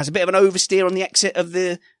Bottas has a bit of an oversteer on the exit of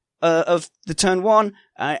the turn one,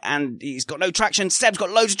 and he's got no traction. Seb's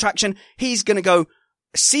got loads of traction. He's going to go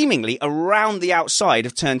seemingly around the outside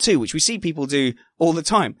of turn two, which we see people do all the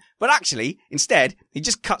time. But actually, instead, he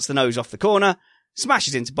just cuts the nose off the corner,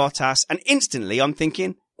 smashes into Bottas, and instantly I'm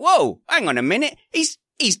thinking, whoa, hang on a minute. He's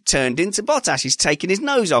turned into Bottas. He's taken his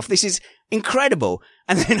nose off. This is incredible.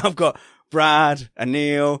 And then I've got Brad,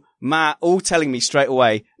 Anil, Matt, all telling me straight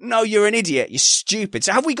away, no, you're an idiot. You're stupid.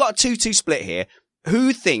 So have we got a 2-2 split here?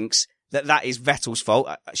 Who thinks that is Vettel's fault?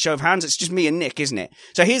 Show of hands. It's just me and Nick, isn't it?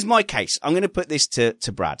 So here's my case. I'm going to put this to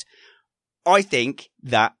Brad. I think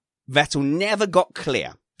that Vettel never got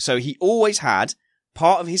clear. So he always had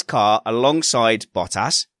part of his car alongside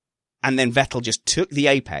Bottas, and then Vettel just took the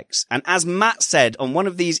apex. And as Matt said on one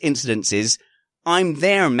of these incidences, I'm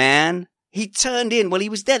there, man. He turned in. Well, he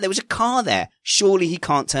was there. There was a car there. Surely he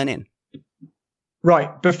can't turn in.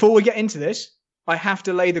 Right. Before we get into this, I have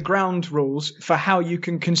to lay the ground rules for how you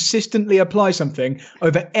can consistently apply something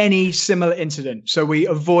over any similar incident. So we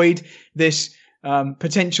avoid this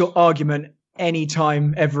potential argument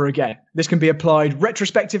anytime ever again. This can be applied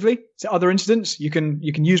retrospectively to other incidents. You can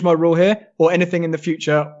use my rule here, or anything in the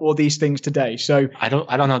future, or these things today. So I don't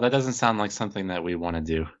know. That doesn't sound like something that we want to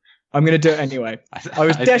do. I'm going to do it anyway. I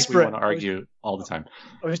was desperate. Think we want to argue all the time.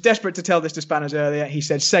 I was desperate to tell this to Spanners earlier. He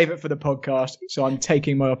said, save it for the podcast. So I'm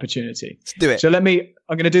taking my opportunity. Let's do it. So I'm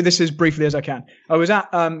going to do this as briefly as I can. I was at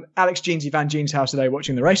Alex Jeansy Van Jean's house today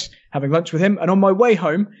watching the race, having lunch with him. And on my way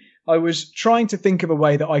home, I was trying to think of a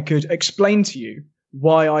way that I could explain to you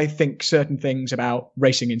why I think certain things about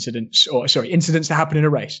racing incidents, incidents that happen in a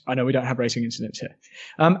race. I know we don't have racing incidents here.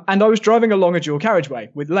 And I was driving along a dual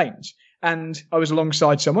carriageway with lanes. And I was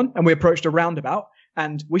alongside someone, and we approached a roundabout,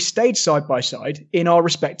 and we stayed side by side in our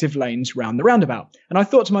respective lanes round the roundabout. And I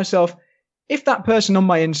thought to myself, if that person on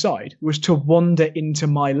my inside was to wander into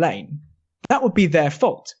my lane, that would be their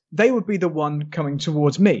fault. They would be the one coming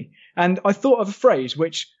towards me. And I thought of a phrase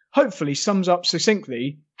which hopefully sums up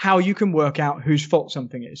succinctly how you can work out whose fault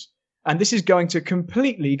something is. And this is going to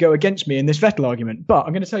completely go against me in this Vettel argument, but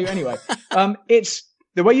I'm going to tell you anyway.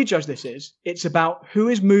 The way you judge this is, it's about who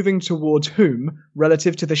is moving towards whom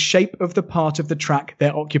relative to the shape of the part of the track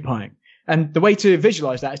they're occupying. And the way to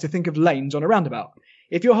visualize that is to think of lanes on a roundabout.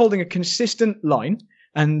 If you're holding a consistent line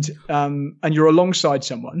and you're alongside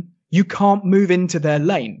someone, you can't move into their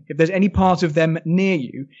lane. If there's any part of them near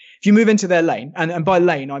you, if you move into their lane, and by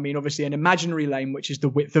lane, I mean obviously an imaginary lane, which is the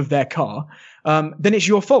width of their car, then it's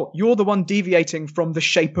your fault. You're the one deviating from the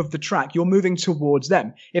shape of the track. You're moving towards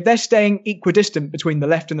them. If they're staying equidistant between the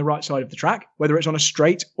left and the right side of the track, whether it's on a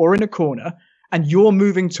straight or in a corner, and you're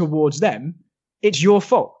moving towards them, it's your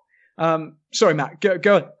fault. Sorry, Matt,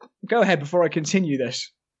 go ahead before I continue this.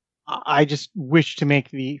 I just wish to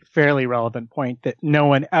make the fairly relevant point that no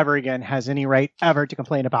one ever again has any right ever to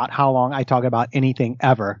complain about how long I talk about anything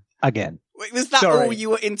ever again. Wait, was that all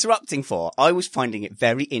you were interrupting for? I was finding it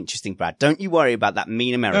very interesting, Brad. Don't you worry about that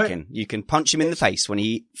mean American. You can punch him in the face when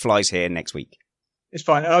he flies here next week. It's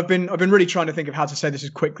fine. I've been really trying to think of how to say this as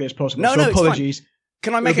quickly as possible. No, apologies. It's fine.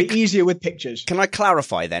 Can I make it easier with pictures? Can I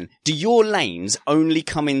clarify then? Do your lanes only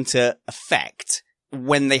come into effect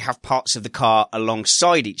when they have parts of the car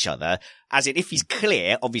alongside each other? As in, if he's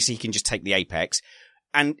clear, obviously he can just take the apex.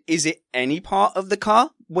 And is it any part of the car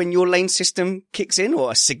when your lane system kicks in,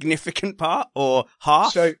 or a significant part, or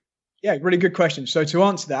half? So, yeah, really good question. So to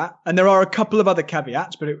answer that, and there are a couple of other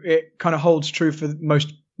caveats, but it kind of holds true for the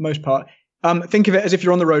most part. Think of it as if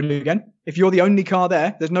you're on the road again. If you're the only car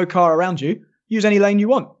there, there's no car around you, use any lane you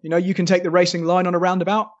want. You know, you can take the racing line on a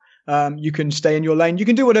roundabout. You can stay in your lane. You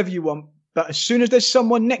can do whatever you want. But as soon as there's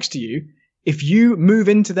someone next to you, if you move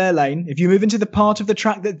into their lane, if you move into the part of the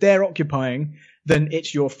track that they're occupying, then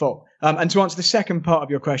it's your fault. And to answer the second part of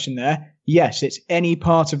your question there, yes, it's any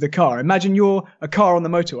part of the car. Imagine you're a car on the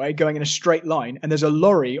motorway going in a straight line, and there's a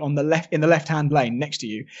lorry on the left, in the left-hand lane next to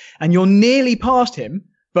you, and you're nearly past him,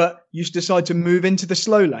 but you decide to move into the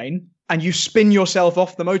slow lane and you spin yourself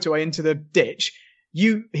off the motorway into the ditch,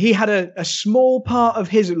 he had a small part of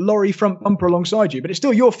his lorry front bumper alongside you, but it's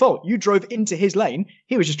still your fault. You drove into his lane.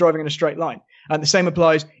 He was just driving in a straight line. And the same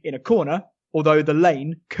applies in a corner, although the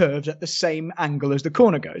lane curves at the same angle as the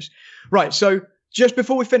corner goes. Right, so just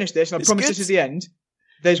before we finish this, and I promise this is the end,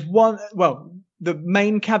 there's the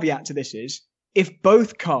main caveat to this is, if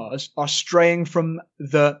both cars are straying from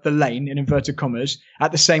the lane, in inverted commas,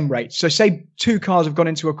 at the same rate, so say two cars have gone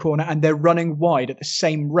into a corner and they're running wide at the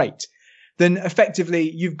same rate, then effectively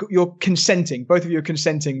you're consenting, both of you are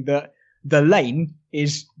consenting that the lane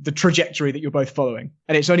is the trajectory that you're both following.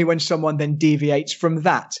 And it's only when someone then deviates from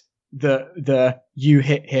that the you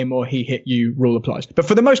hit him or he hit you rule applies. But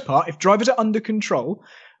for the most part, if drivers are under control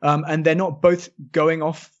and they're not both going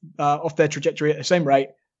off their trajectory at the same rate,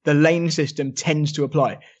 the lane system tends to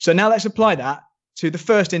apply. So now let's apply that to the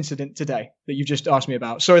first incident today that you've just asked me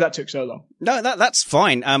about. Sorry that took so long. No, that's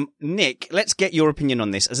fine. Nick, let's get your opinion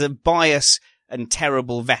on this. As a bias and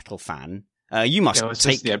terrible Vettel fan, you must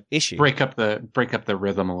take issue. Break up the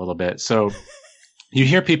rhythm a little bit. So you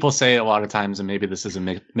hear people say a lot of times, and maybe this is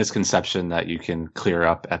a misconception that you can clear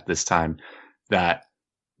up at this time, that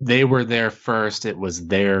they were there first, it was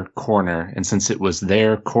their corner, and since it was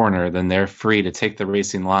their corner, then they're free to take the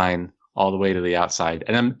racing line all the way to the outside.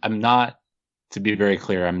 And I'm not, to be very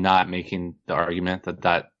clear, I'm not making the argument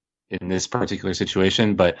that in this particular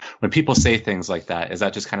situation, but when people say things like that, is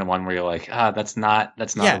that just kind of one where you're like, that's not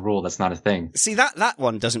a rule, that's not a thing? See, that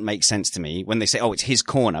one doesn't make sense to me when they say, oh, it's his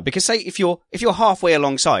corner, because say if you're halfway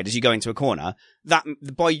alongside as you go into a corner, that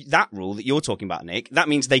by that rule that you're talking about, Nick, that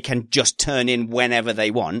means they can just turn in whenever they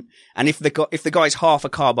want, and if the guy's half a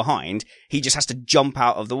car behind, he just has to jump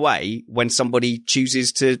out of the way when somebody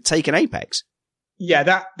chooses to take an apex. Yeah,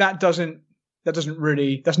 that doesn't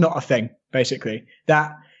really, that's not a thing, basically.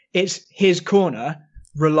 That it's his corner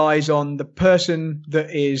relies on the person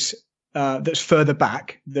that is that's further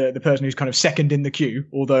back, the person who's kind of second in the queue,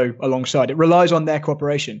 although alongside. It relies on their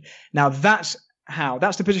cooperation. Now that's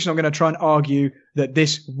the position I'm going to try and argue that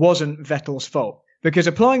this wasn't Vettel's fault. Because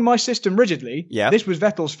applying my system rigidly, this was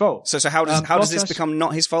Vettel's fault. So how does this become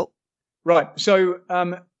not his fault? Right. So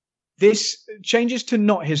this changes to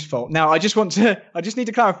not his fault. Now I just need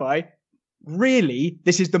to clarify. Really,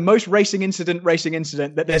 this is the most racing incident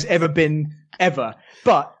that there's ever been, ever.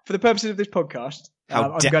 But for the purposes of this podcast,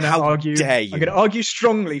 I'm going to argue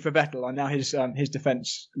strongly for Vettel. I'm now his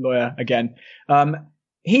defense lawyer again.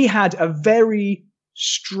 He had a very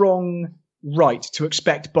strong right to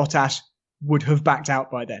expect Bottas would have backed out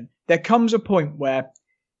by then. There comes a point where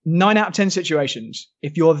 9 out of 10 situations,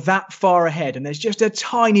 if you're that far ahead and there's just a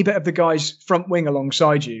tiny bit of the guy's front wing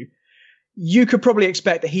alongside you, you could probably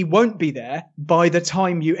expect that he won't be there by the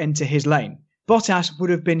time you enter his lane. Bottas would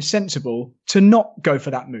have been sensible to not go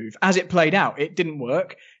for that move. As it played out, it didn't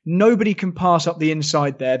work. Nobody can pass up the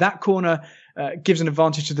inside there. That corner gives an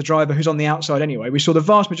advantage to the driver who's on the outside anyway. We saw the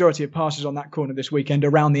vast majority of passes on that corner this weekend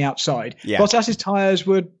around the outside. Yeah. Bottas's tyres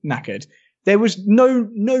were knackered. There was no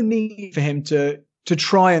need for him to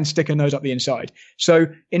try and stick a nose up the inside. So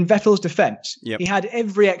in Vettel's defence, he had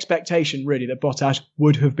every expectation really that Bottas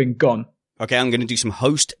would have been gone. Okay, I'm going to do some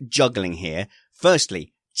host juggling here.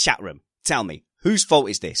 Firstly, chat room, tell me, whose fault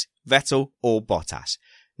is this, Vettel or Bottas?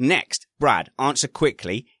 Next, Brad, answer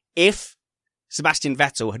quickly. If Sebastian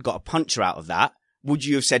Vettel had got a puncture out of that, would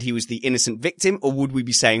you have said he was the innocent victim, or would we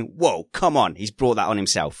be saying, whoa, come on, he's brought that on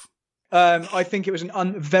himself? I think it was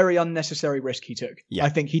an very unnecessary risk he took. Yeah. I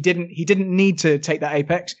think he didn't need to take that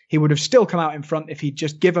apex. He would have still come out in front if he'd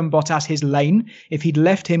just given Bottas his lane. If he'd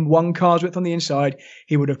left him one car's width on the inside,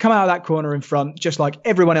 he would have come out of that corner in front, just like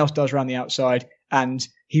everyone else does around the outside, and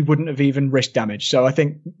he wouldn't have even risked damage. So I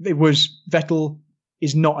think Vettel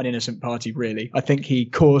is not an innocent party, really. I think he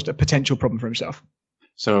caused a potential problem for himself.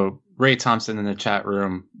 So Ray Thompson in the chat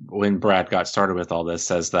room, when Brad got started with all this,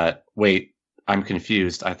 says that, wait, I'm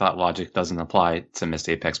confused. I thought logic doesn't apply to Missed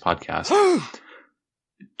Apex podcast.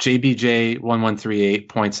 JBJ1138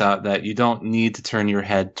 points out that you don't need to turn your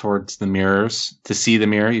head towards the mirrors to see the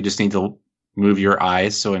mirror. You just need to move your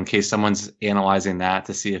eyes. So in case someone's analyzing that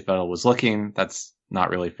to see if Vettel was looking, that's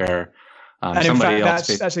not really fair. And in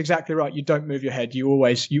fact, that's exactly right. You don't move your head. You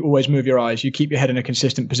always move your eyes. You keep your head in a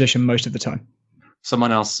consistent position most of the time.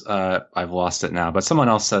 Someone else, I've lost it now, but someone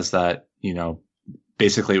else says that,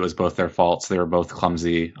 basically it was both their faults. They were both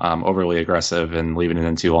clumsy, overly aggressive, and leaving it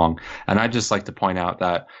in too long. And I'd just like to point out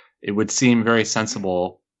that it would seem very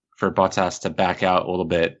sensible for Bottas to back out a little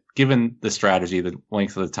bit, given the strategy, the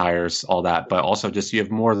length of the tires, all that, but also just you have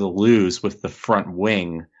more to lose with the front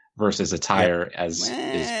wing versus a tire, as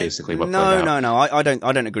is basically what played out. No. I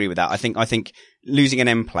don't agree with that. I think losing an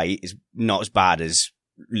end plate is not as bad as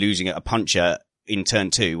losing a puncher in turn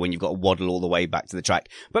 2 when you've got to waddle all the way back to the track.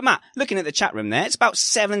 But Matt, looking at the chat room there, it's about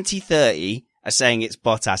 70-30 are saying it's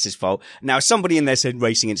Bottas's fault. Now, somebody in there said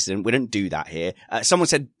racing incident. We don't do that here. Someone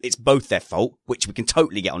said it's both their fault, which we can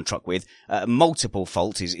totally get on track with. Multiple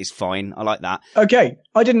fault is fine. I like that. Okay.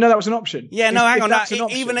 I didn't know that was an option. Yeah, hang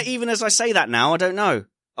on. Even as I say that now, I don't know.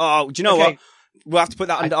 Oh, do you know what? We'll have to put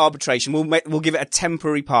that under arbitration. We'll give it a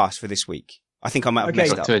temporary pass for this week. I think I might have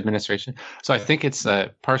messed up. To administration. So I think it's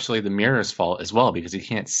partially the mirror's fault as well, because he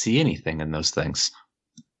can't see anything in those things.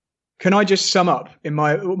 Can I just sum up in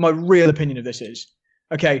my real opinion of this is?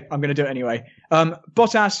 Okay, I'm going to do it anyway.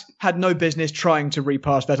 Bottas had no business trying to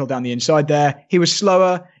repass Vettel down the inside there. He was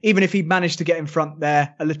slower. Even if he managed to get in front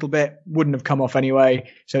there a little bit, wouldn't have come off anyway.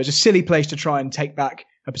 So it's a silly place to try and take back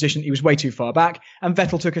a position. He was way too far back, and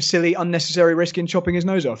Vettel took a silly, unnecessary risk in chopping his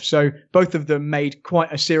nose off. So both of them made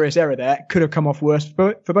quite a serious error there. Could have come off worse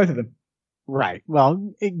for both of them. Right.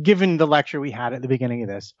 Well, given the lecture we had at the beginning of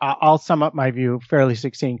this, I'll sum up my view fairly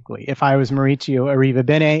succinctly. If I was Maurizio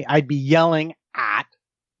Arrivabene, I'd be yelling at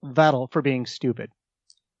Vettel for being stupid.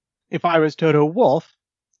 If I was Toto Wolff,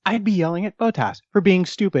 I'd be yelling at Bottas for being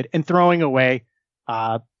stupid and throwing away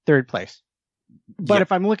third place. But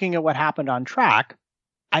if I'm looking at what happened on track,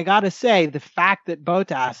 I gotta say, the fact that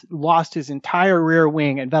Bottas lost his entire rear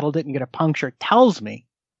wing and Vettel didn't get a puncture tells me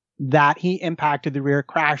that he impacted the rear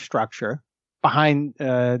crash structure behind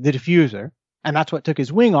the diffuser, and that's what took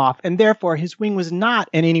his wing off, and therefore his wing was not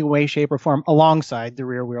in any way, shape, or form alongside the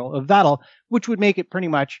rear wheel of Vettel, which would make it pretty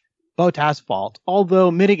much Bottas' fault,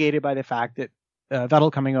 although mitigated by the fact that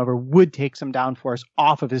Vettel coming over would take some downforce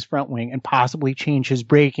off of his front wing and possibly change his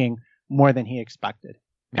braking more than he expected.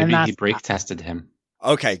 Maybe he brake tested him.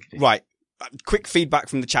 Okay, right. Quick feedback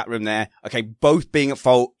from the chat room there. Okay, both being at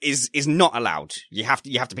fault is not allowed. You have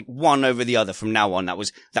to pick one over the other from now on. That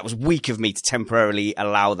was weak of me to temporarily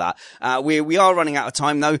allow that. We are running out of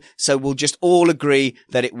time though, so we'll just all agree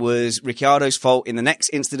that it was Ricciardo's fault in the next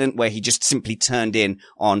incident where he just simply turned in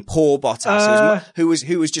on poor Bottas,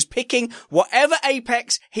 who was just picking whatever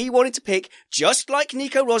apex he wanted to pick, just like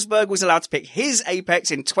Nico Rosberg was allowed to pick his apex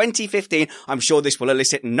in 2015. I'm sure this will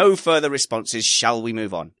elicit no further responses. Shall we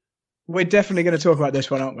move on? We're definitely going to talk about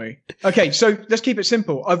this one, aren't we? Okay, so let's keep it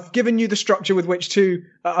simple. I've given you the structure with which to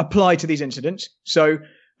apply to these incidents. So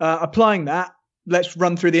applying that, let's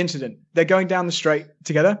run through the incident. They're going down the straight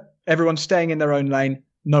together. Everyone's staying in their own lane.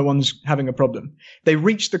 No one's having a problem. They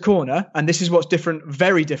reach the corner, and this is what's different,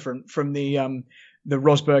 very different from the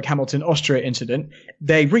Rosberg-Hamilton Austria incident.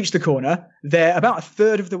 They reach the corner. They're about a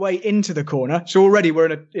third of the way into the corner. So already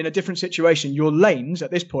we're in a different situation. Your lanes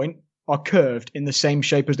at this point are curved in the same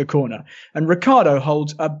shape as the corner. And Ricciardo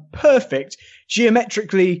holds a perfect,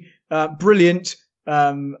 geometrically brilliant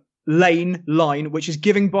line, which is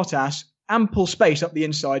giving Bottas ample space up the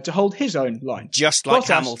inside to hold his own line. Just like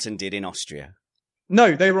Hamilton did in Austria.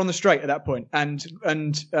 No, they were on the straight at that point, and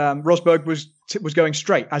Rosberg was going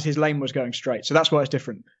straight as his lane was going straight. So that's why it's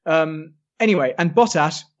different. Anyway, and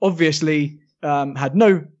Bottas obviously had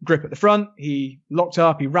no grip at the front. He locked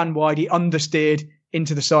up, he ran wide, he understeered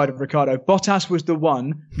into the side of Ricciardo. Bottas was the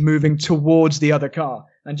one moving towards the other car.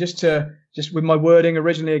 And just with my wording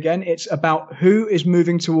originally again, it's about who is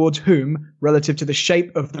moving towards whom relative to the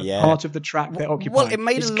shape of the part of the track they're occupying.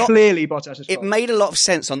 Well, clearly Bottas's fault. It made a lot of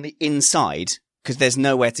sense on the inside because there's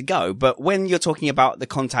nowhere to go. But when you're talking about the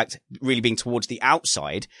contact really being towards the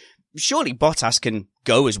outside, surely Bottas can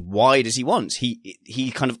go as wide as he wants.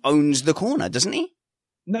 He kind of owns the corner, doesn't he?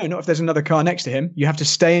 No, not if there's another car next to him. You have to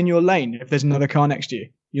stay in your lane if there's another car next to you.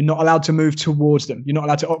 You're not allowed to move towards them. You're not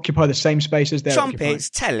allowed to occupy the same space as they're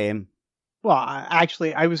Trumpets, tell him. Well,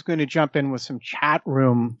 actually, I was going to jump in with some chat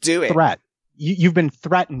room threat. You've been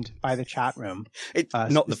threatened by the chat room. It's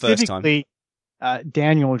not the first time.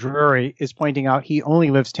 Daniel Drury is pointing out he only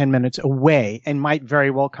lives 10 minutes away and might very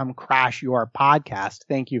well come crash your podcast.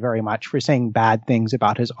 Thank you very much for saying bad things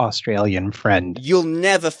about his Australian friend. You'll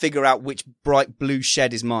never figure out which bright blue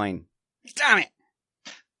shed is mine. Damn it.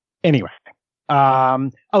 Anyway.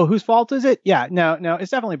 Whose fault is it? Yeah, no, it's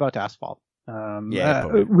definitely Bottas' fault.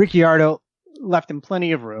 Ricciardo left him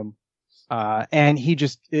plenty of room. And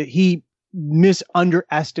he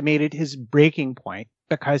underestimated his braking point,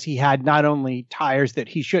 because he had not only tires that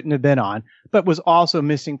he shouldn't have been on, but was also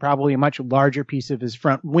missing probably a much larger piece of his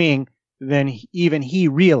front wing than even he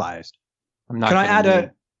realized. I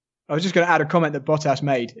was just going to add a comment that Bottas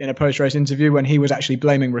made in a post-race interview when he was actually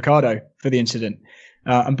blaming Ricciardo for the incident.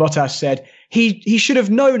 And Bottas said, he should have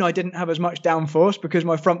known I didn't have as much downforce because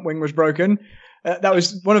my front wing was broken. That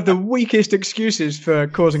was one of the weakest excuses for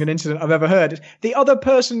causing an incident I've ever heard. The other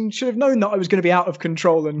person should have known that I was going to be out of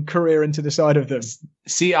control and career into the side of them.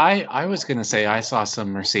 See, I was going to say I saw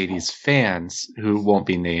some Mercedes fans who won't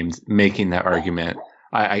be named making that argument.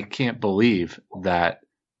 I can't believe that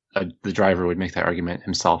the driver would make that argument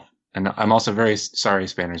himself. And I'm also very sorry,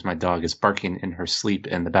 Spanners. My dog is barking in her sleep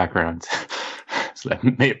in the background. So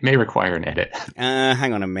that may require an edit.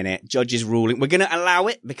 Hang on a minute. Judge's ruling. We're going to allow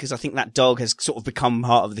it because I think that dog has sort of become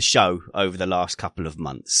part of the show over the last couple of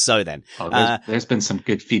months. So then. There's been some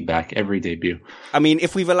good feedback every debut. I mean,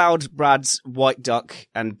 if we've allowed Brad's white duck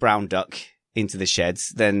and brown duck into the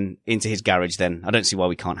sheds, then into his garage, then I don't see why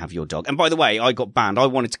we can't have your dog. And by the way, I got banned. I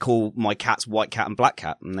wanted to call my cats White Cat and Black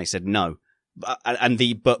Cat, and they said no.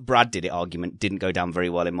 But Brad did it argument didn't go down very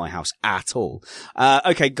well in my house at all.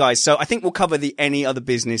 Okay, guys, so I think we'll cover the any other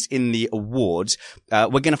business in the awards.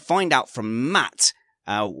 We're going to find out from Matt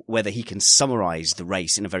whether he can summarize the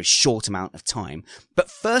race in a very short amount of time.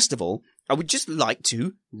 But first of all, I would just like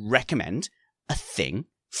to recommend a thing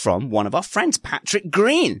from one of our friends, Patrick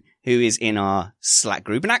Green, who is in our Slack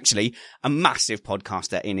group and actually a massive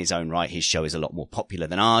podcaster in his own right. His show is a lot more popular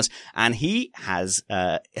than ours. And he has,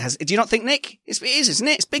 do you not think, Nick? It is, isn't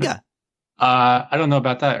it? It's bigger. I don't know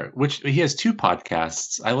about that. He has 2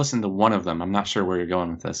 podcasts. I listened to one of them. I'm not sure where you're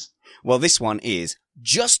going with this. Well, this one is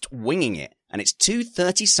Just Winging It. And it's 2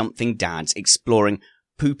 30-something dads exploring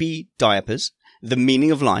poopy diapers, the meaning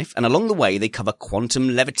of life, and along the way they cover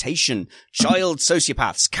quantum levitation, child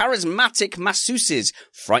sociopaths, charismatic masseuses,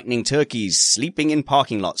 frightening turkeys, sleeping in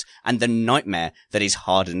parking lots, and the nightmare that is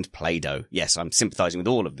hardened Play-Doh. Yes, I'm sympathizing with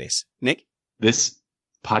all of this. Nick? This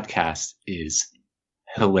podcast is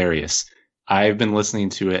hilarious. I've been listening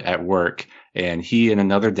to it at work, and he and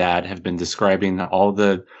another dad have been describing all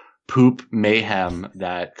the poop mayhem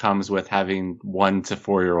that comes with having 1 to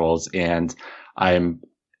 4-year-olds, and I'm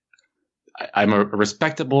a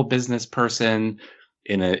respectable business person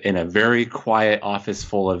in a very quiet office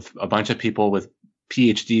full of a bunch of people with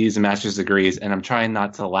PhDs and master's degrees. And I'm trying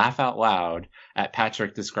not to laugh out loud at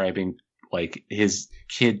Patrick describing like his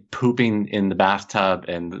kid pooping in the bathtub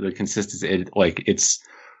and the consistency. It's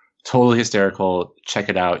totally hysterical. Check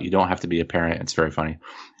it out. You don't have to be a parent. It's very funny.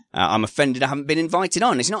 I'm offended I haven't been invited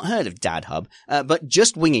on. It's not heard of Dad Hub, but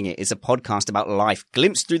Just Winging It is a podcast about life,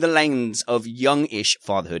 glimpsed through the lens of young-ish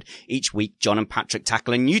fatherhood. Each week, John and Patrick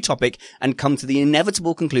tackle a new topic and come to the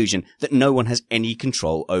inevitable conclusion that no one has any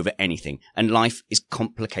control over anything, and life is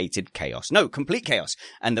complicated chaos. No, complete chaos,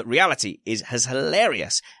 and that reality is as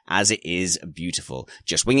hilarious as it is beautiful.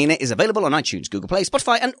 Just Winging It is available on iTunes, Google Play,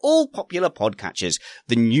 Spotify, and all popular podcatchers.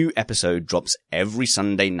 The new episode drops every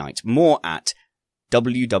Sunday night. More at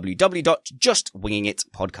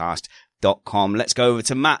www.justwingingitpodcast.com. Let's go over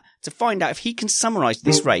to Matt to find out if he can summarize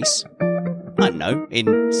this race, I don't know,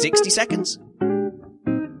 in 60 seconds.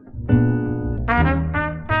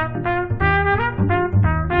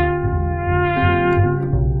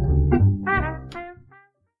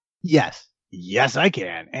 Yes, I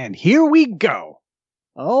can. And here we go.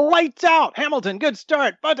 Lights out. Hamilton, good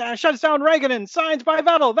start. But shuts down Raikkonen. Sainz by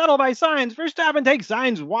Vettel. Vettel by Sainz. Verstappen takes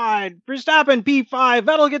Sainz wide. Verstappen P5.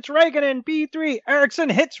 Vettel gets Raikkonen P3. Ericsson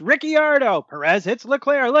hits Ricciardo. Perez hits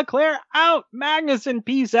Leclerc. Leclerc out. Magnussen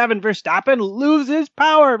P7. Verstappen loses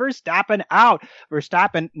power. Verstappen out.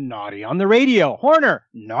 Verstappen naughty on the radio. Horner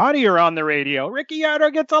naughtier on the radio. Ricciardo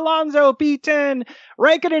gets Alonso P10.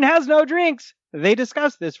 Raikkonen has no drinks. They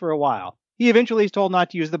discussed this for a while. He eventually is told not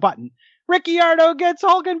to use the button. Ricciardo gets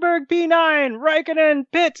Hulkenberg P9. Raikkonen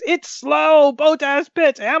pits. It's slow. Bottas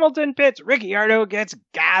pits. Hamilton pits. Ricciardo gets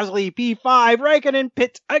Gasly P5. Raikkonen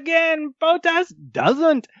pits again. Bottas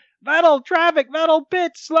doesn't. Vettel traffic. Vettel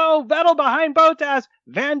pits. Slow. Vettel behind Bottas.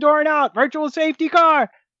 Van Dorn out. Virtual safety car.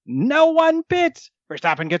 No one pits.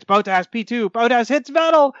 Verstappen gets Bottas P2. Bottas hits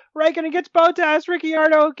Vettel. Raikkonen gets Bottas.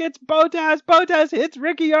 Ricciardo gets Bottas. Bottas hits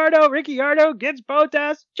Ricciardo. Ricciardo gets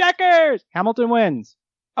Bottas. Checkers. Hamilton wins.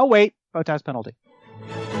 Oh, wait. Bottas penalty.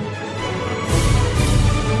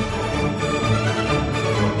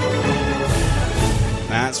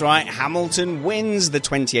 That's right. Hamilton wins the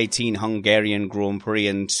 2018 Hungarian Grand Prix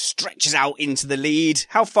and stretches out into the lead.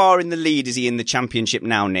 How far in the lead is he in the championship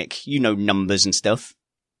now, Nick? You know numbers and stuff.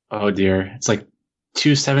 Oh, dear. It's like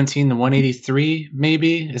 217 to 183,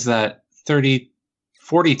 maybe? Is that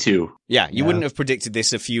 42? Yeah, you wouldn't have predicted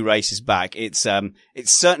this a few races back. It's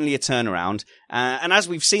certainly a turnaround. And as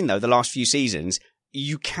we've seen, though, the last few seasons,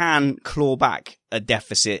 you can claw back a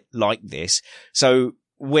deficit like this. So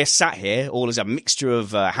we're sat here all as a mixture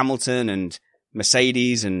of Hamilton and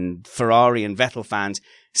Mercedes and Ferrari and Vettel fans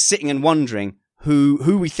sitting and wondering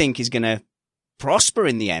who we think is going to prosper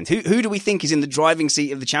in the end? Who do we think is in the driving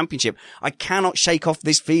seat of the championship? I cannot shake off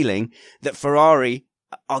this feeling that Ferrari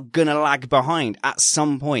are going to lag behind at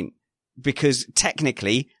some point, because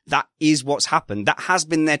technically that is what's happened. That has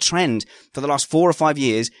been their trend for the last 4 or 5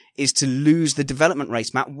 years, is to lose the development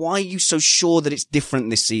race. Matt, why are you so sure that it's different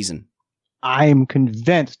this season? I'm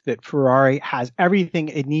convinced that Ferrari has everything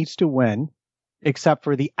it needs to win, except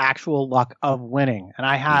for the actual luck of winning. And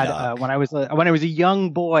I had, when I was a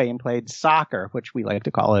young boy and played soccer, which we like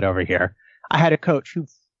to call it over here, I had a coach who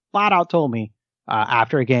flat out told me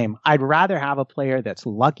after a game, I'd rather have a player that's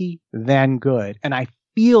lucky than good. And I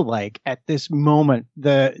feel like at this moment,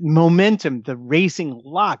 the momentum, the racing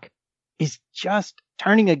luck is just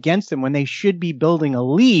turning against them when they should be building a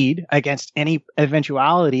lead against any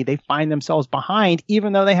eventuality. They find themselves behind,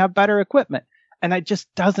 even though they have better equipment. And that just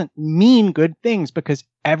doesn't mean good things, because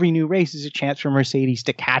every new race is a chance for Mercedes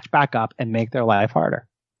to catch back up and make their life harder.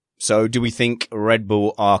 So do we think Red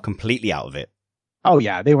Bull are completely out of it? Oh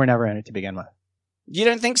yeah, they were never in it to begin with. You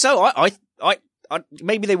don't think so? I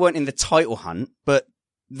maybe they weren't in the title hunt, but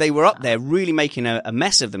they were up there really making a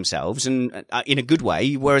mess of themselves, and in a good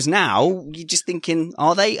way. Whereas now you're just thinking,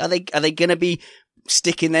 are they going to be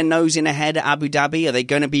sticking their nose in ahead at Abu Dhabi? Are they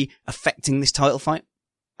going to be affecting this title fight?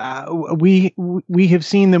 We have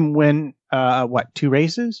seen them win, 2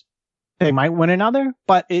 races? They might win another,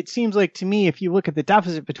 but it seems like to me, if you look at the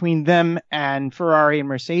deficit between them and Ferrari and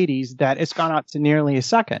Mercedes, that it's gone up to nearly a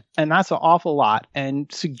second. And that's an awful lot,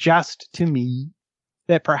 and suggest to me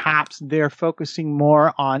that perhaps they're focusing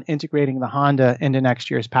more on integrating the Honda into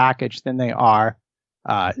next year's package than they are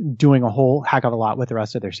doing a whole heck of a lot with the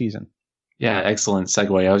rest of their season. Yeah, excellent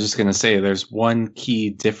segue. I was just going to say there's one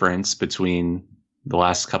key difference between the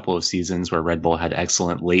last couple of seasons where Red Bull had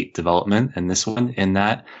excellent late development and this one, in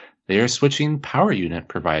that they are switching power unit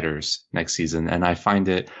providers next season. And I find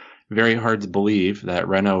it very hard to believe that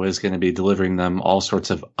Renault is going to be delivering them all sorts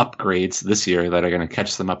of upgrades this year that are going to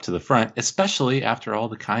catch them up to the front, especially after all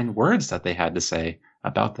the kind words that they had to say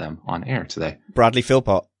about them on air today. Bradley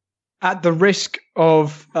Philpott. At the risk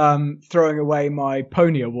of throwing away my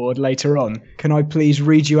pony award later on, can I please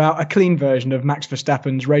read you out a clean version of Max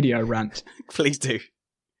Verstappen's radio rant? Please do.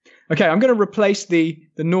 Okay, I'm going to replace the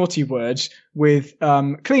naughty words with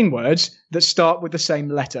clean words that start with the same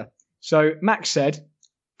letter. So Max said,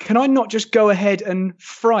 "Can I not just go ahead and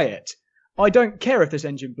fry it? I don't care if this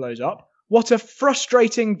engine blows up. What a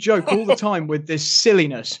frustrating joke all the time with this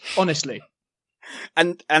silliness, honestly."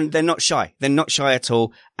 And they're not shy. They're not shy at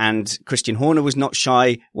all. And Christian Horner was not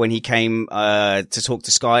shy when he came to talk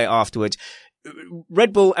to Sky afterwards.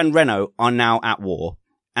 Red Bull and Renault are now at war.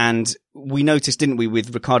 And we noticed, didn't we,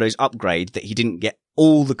 with Ricciardo's upgrade, that he didn't get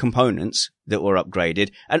all the components that were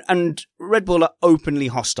upgraded. And Red Bull are openly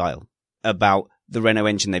hostile about the Renault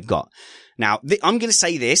engine they've got. Now, I'm going to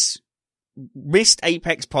say this. Missed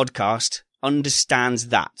Apex podcast understands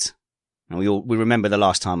that. And we remember the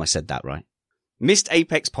last time I said that, right? Missed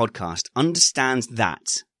Apex podcast understands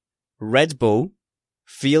that Red Bull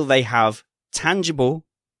feel they have tangible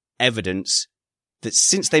evidence that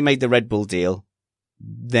since they made the Red Bull deal,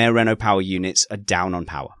 their Renault power units are down on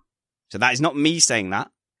power. So that is not me saying that.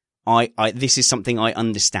 This is something I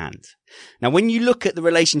understand. Now, when you look at the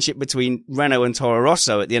relationship between Renault and Toro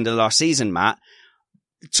Rosso at the end of the last season, Matt,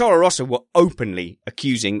 Toro Rosso were openly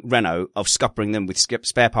accusing Renault of scuppering them with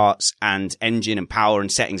spare parts and engine and power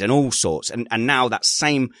and settings and all sorts. And now that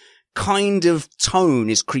same kind of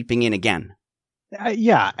tone is creeping in again.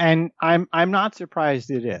 Yeah, and I'm not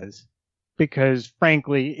surprised it is, because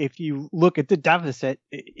frankly, if you look at the deficit,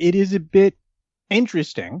 it is a bit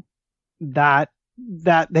interesting that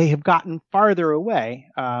they have gotten farther away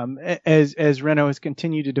as Renault has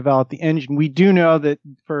continued to develop the engine. We do know that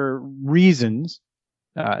for reasons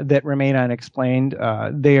that remain unexplained,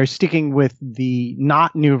 they are sticking with the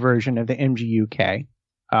not new version of the MG UK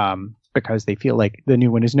because they feel like the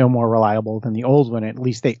new one is no more reliable than the old one. At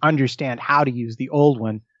least they understand how to use the old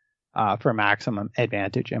one for maximum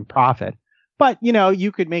advantage and profit. But,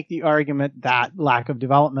 you could make the argument that lack of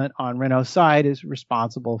development on Renault's side is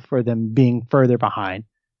responsible for them being further behind.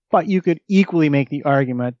 But you could equally make the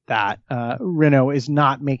argument that Renault is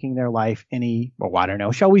not making their life any,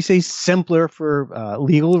 shall we say simpler for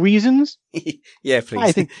legal reasons? Yeah,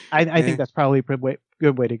 please. I think that's probably a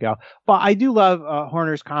good way to go. But I do love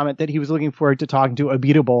Horner's comment that he was looking forward to talking to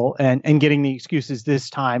Abiteboul and getting the excuses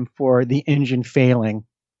this time for the engine failing,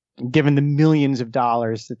 given the millions of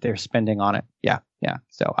dollars that they're spending on it. Yeah.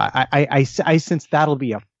 So I sense that'll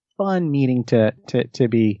be a fun meeting to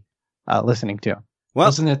be listening to. Well,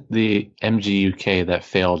 wasn't it the MG UK that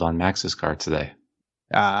failed on Max's car today?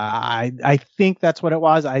 I think that's what it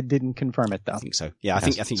was. I didn't confirm it though. I think so. Yeah, I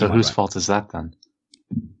think so. you might Whose be right. fault is that then?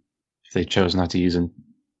 If they chose not to use a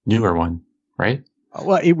newer one, right?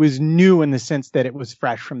 Well, it was new in the sense that it was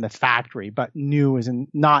fresh from the factory, but new is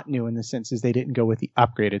not new in the sense as they didn't go with the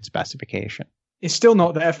upgraded specification. It's still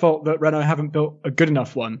not their fault that Renault haven't built a good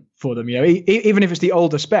enough one for them. Even if it's the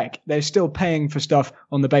older spec, they're still paying for stuff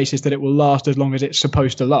on the basis that it will last as long as it's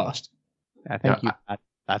supposed to last. I think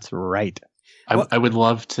that's right. I would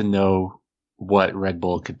love to know what Red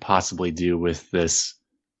Bull could possibly do with this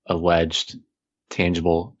alleged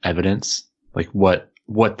tangible evidence, like what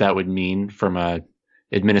that would mean from a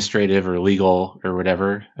administrative or legal or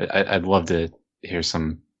whatever. I'd love to hear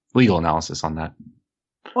some legal analysis on that.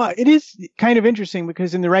 Well, it is kind of interesting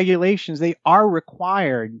because in the regulations, they are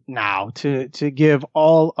required now to give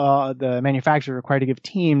all the manufacturers required to give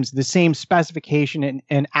teams the same specification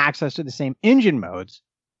and access to the same engine modes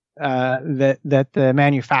that the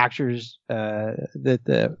manufacturers, that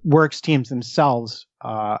the works teams themselves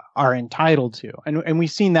are entitled to. And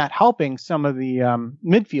we've seen that helping some of the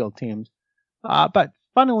midfield teams. But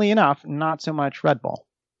funnily enough, not so much Red Bull.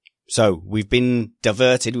 So we've been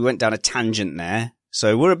diverted. We went down a tangent there.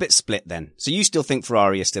 So we're a bit split then. So you still think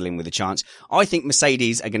Ferrari are still in with a chance. I think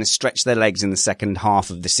Mercedes are going to stretch their legs in the second half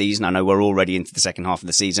of the season. I know we're already into the second half of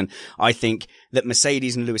the season. I think that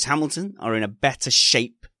Mercedes and Lewis Hamilton are in a better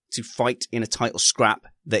shape to fight in a title scrap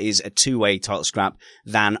that is a two-way title scrap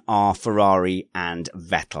than are Ferrari and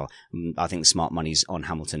Vettel. I think the smart money's on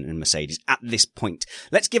Hamilton and Mercedes at this point.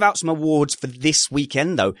 Let's give out some awards for this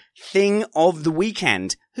weekend, though. Thing of the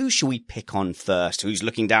weekend. Who shall we pick on first? Who's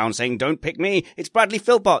looking down saying, don't pick me? It's Bradley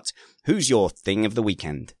Philpott. Who's your thing of the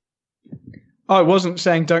weekend? I wasn't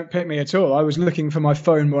saying don't pick me at all. I was looking for my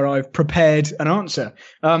phone where I've prepared an answer.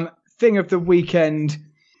 Thing of the weekend,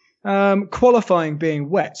 qualifying being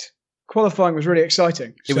wet. Qualifying was really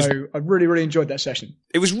exciting. I really, really enjoyed that session.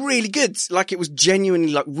 It was really good. Like, it was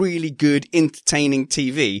genuinely, like, really good, entertaining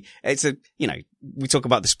TV. It's we talk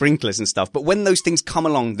about the sprinklers and stuff, but when those things come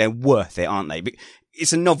along, they're worth it, aren't they?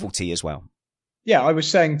 It's a novelty as well. Yeah, I was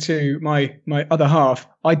saying to my other half,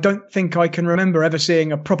 I don't think I can remember ever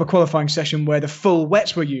seeing a proper qualifying session where the full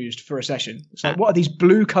wets were used for a session. It's like, what are these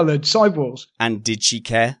blue-coloured sidewalls? And did she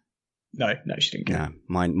care? No, she didn't care.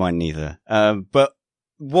 No, mine neither. But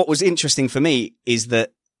what was interesting for me is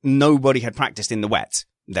that nobody had practiced in the wet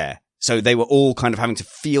there. So they were all kind of having to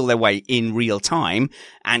feel their way in real time.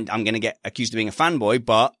 And I'm going to get accused of being a fanboy,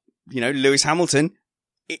 but, Lewis Hamilton,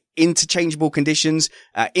 interchangeable conditions,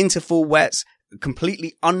 into full wets,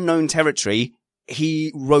 completely unknown territory.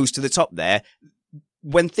 He rose to the top there.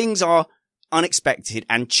 When things are unexpected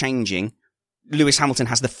and changing, Lewis Hamilton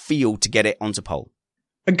has the feel to get it onto pole.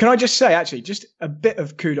 And can I just say, actually, just a bit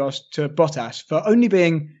of kudos to Bottas for only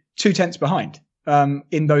being 2 tenths behind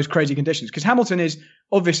in those crazy conditions. Because Hamilton is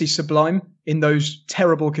obviously sublime in those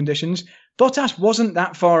terrible conditions. Bottas wasn't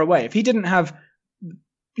that far away. If he didn't have,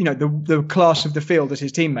 the class of the field as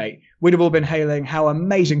his teammate, we'd have all been hailing how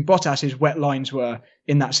amazing Bottas's wet lines were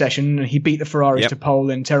in that session. He beat the Ferraris to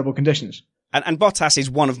pole in terrible conditions. And Bottas is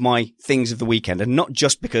one of my things of the weekend, and not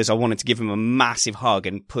just because I wanted to give him a massive hug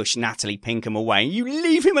and push Natalie Pinkham away. You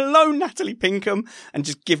leave him alone, Natalie Pinkham, and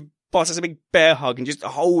just give Bottas a big bear hug and just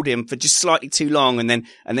hold him for just slightly too long. And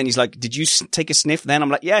then he's like, did you take a sniff then? I'm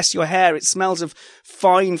like, yes, your hair, it smells of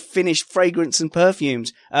fine finished fragrance and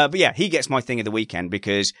perfumes. But yeah, he gets my thing of the weekend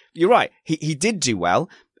because you're right. He did do well,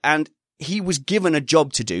 and he was given a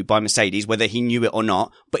job to do by Mercedes, whether he knew it or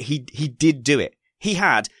not, but he did do it. He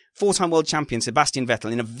had 4-time world champion Sebastian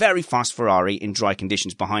Vettel in a very fast Ferrari in dry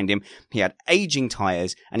conditions behind him. He had aging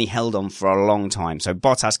tyres and he held on for a long time. So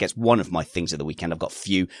Bottas gets one of my things of the weekend. I've got a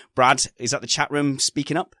few. Brad, is that the chat room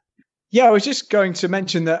speaking up? Yeah, I was just going to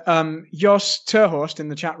mention that Jos Terhorst in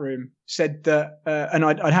the chat room said that, and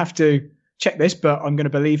I'd have to check this, but I'm going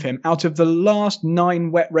to believe him. Out of the last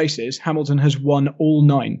 9 wet races, Hamilton has won all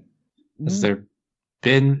 9. Has there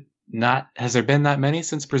been that many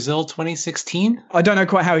since Brazil 2016? I don't know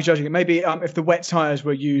quite how he's judging it. Maybe if the wet tyres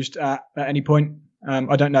were used at any point.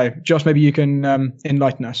 I don't know. Josh, maybe you can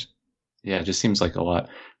enlighten us. Yeah, it just seems like a lot.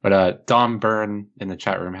 But Dom Byrne in the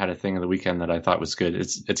chat room had a thing of the weekend that I thought was good.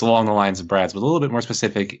 It's along the lines of Brad's, but a little bit more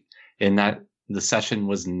specific in that the session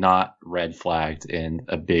was not red flagged, and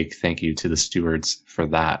a big thank you to the stewards for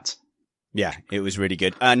that. Yeah, it was really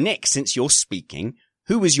good. Nick, since you're speaking,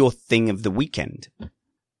 who was your thing of the weekend?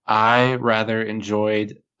 I rather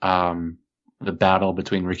enjoyed the battle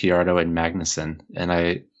between Ricciardo and Magnussen, and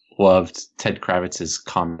I loved Ted Kravitz's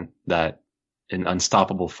comment that an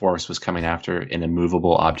unstoppable force was coming after an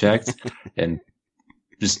immovable object, and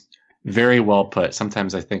just very well put.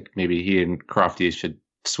 Sometimes I think maybe he and Crofty should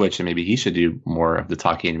switch, and maybe he should do more of the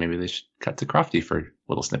talking. Maybe they should cut to Crofty for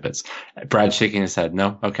little snippets. Brad shaking his head.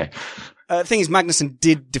 No? Okay. The thing is, Magnussen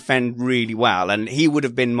did defend really well, and he would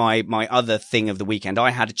have been my other thing of the weekend.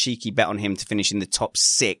 I had a cheeky bet on him to finish in the top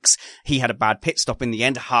 6. He had a bad pit stop in the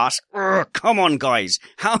end. Haas, come on, guys.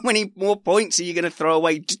 How many more points are you going to throw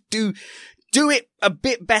away? Just do it a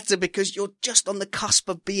bit better, because you're just on the cusp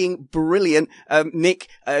of being brilliant. Nick,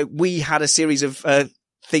 we had a series of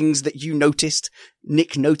things that you noticed.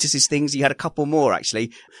 Nick notices things. You had a couple more,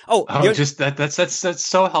 actually. Just that's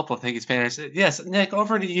so helpful. Thank you, Spanish. Yes, Nick,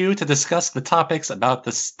 over to you to discuss the topics about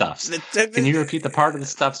the stuffs. Can you repeat the part of the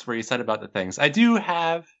stuffs where you said about the things? I do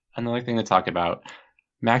have another thing to talk about.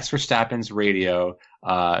 Max Verstappen's radio,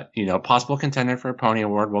 possible contender for a Pony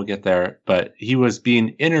Award. We'll get there, but he was being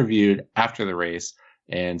interviewed after the race,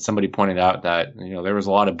 and somebody pointed out that, there was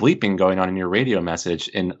a lot of bleeping going on in your radio message,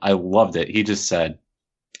 and I loved it. He just said,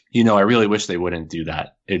 I really wish they wouldn't do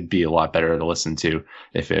that. It'd be a lot better to listen to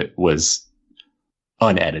if it was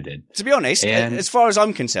unedited. To be honest, as far as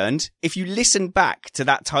I'm concerned, if you listen back to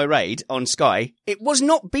that tirade on Sky, it was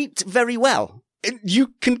not beeped very well.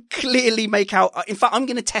 You can clearly make out. In fact, I'm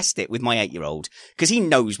going to test it with my 8-year-old, because he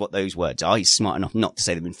knows what those words are. He's smart enough not to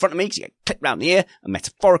say them in front of me, because you get clipped round the ear, a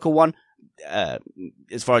metaphorical one,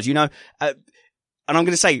 as far as you know. And I'm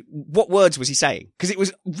going to say, what words was he saying? Because it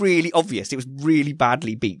was really obvious. It was really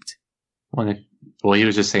badly beeped. Well, he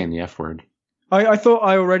was just saying the F word. I thought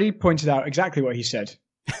I already pointed out exactly what he said.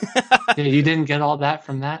 Yeah, you didn't get all that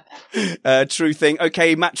from that? True thing.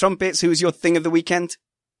 Okay, Matt Trumpets, who was your thing of the weekend?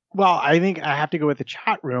 Well, I think I have to go with the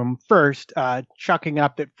chat room first, chucking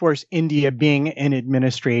up that Force India being in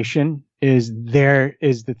administration is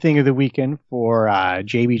the thing of the weekend for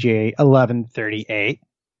JBJ 1138.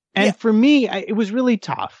 And for me, it was really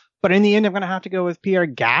tough. But in the end, I'm going to have to go with Pierre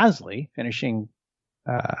Gasly finishing,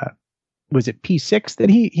 was it P6 that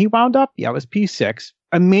he wound up? Yeah, it was P6.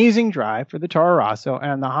 Amazing drive for the Toro Rosso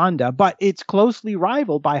and the Honda, but it's closely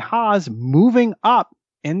rivaled by Haas moving up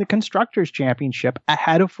in the Constructors' Championship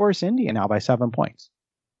ahead of Force India now by 7 points.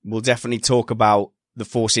 We'll definitely talk about the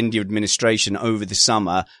Force India administration over the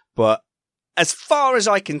summer, but as far as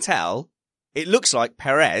I can tell, it looks like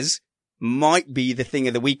Perez might be the thing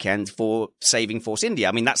of the weekend for saving Force India.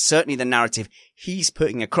 I mean, that's certainly the narrative he's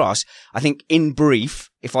putting across. I think in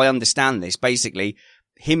brief, if I understand this, basically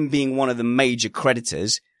him being one of the major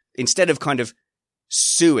creditors, instead of kind of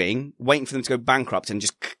suing, waiting for them to go bankrupt and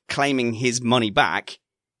just claiming his money back,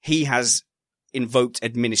 he has invoked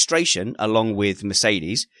administration along with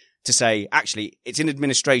Mercedes to say, actually, it's in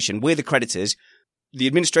administration. We're the creditors. The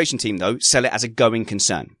administration team, though, sell it as a going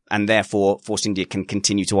concern, and therefore Force India can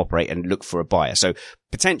continue to operate and look for a buyer. So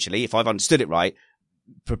potentially, if I've understood it right,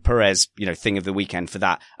 Perez, thing of the weekend for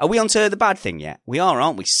that. Are we on to the bad thing yet? We are,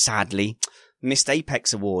 aren't we? Sadly. Missed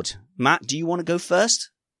Apex Award. Matt, do you want to go first?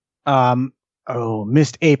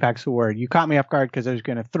 Missed Apex Award. You caught me off guard because I was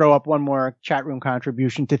going to throw up one more chat room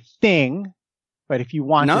contribution to Thing. But if you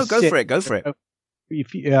want to go for it.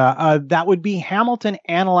 That would be Hamilton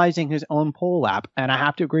analyzing his own pole lap. And I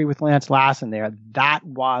have to agree with Lance Lassen there. That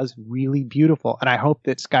was really beautiful. And I hope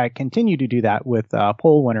that Sky continue to do that with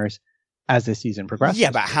pole winners as the season progresses.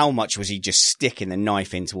 Yeah, but how much was he just sticking the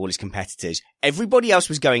knife into all his competitors? Everybody else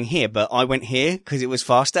was going here, but I went here because it was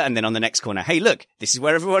faster. And then on the next corner, hey, look, this is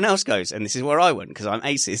where everyone else goes. And this is where I went because I'm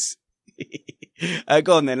aces.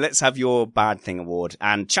 Go on then. Let's have your bad thing award.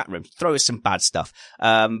 And chat room, throw us some bad stuff.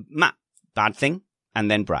 Matt, bad thing. And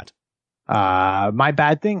then Brad. My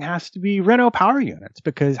bad thing has to be Renault power units,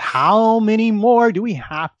 because how many more do we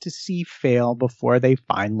have to see fail before they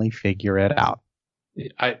finally figure it out?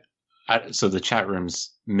 So the chat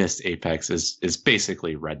room's missed Apex is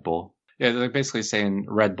basically Red Bull. Yeah, they're basically saying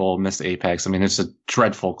Red Bull missed Apex. I mean, it's a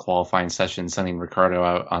dreadful qualifying session, sending Ricciardo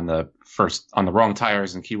out on the wrong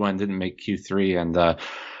tires in Q1, didn't make Q3. And I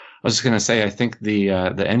was just going to say, I think the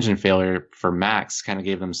engine failure for Max kind of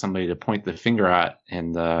gave them somebody to point the finger at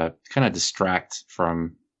and kind of distract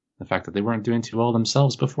from the fact that they weren't doing too well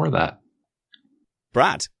themselves before that.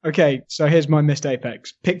 Brad. Okay, so here's my missed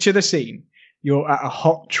Apex. Picture the scene. You're at a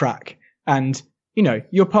hot track and,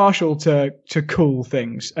 you're partial to cool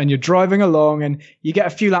things, and you're driving along and you get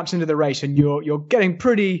a few laps into the race and you're getting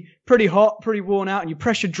pretty hot, pretty worn out, and you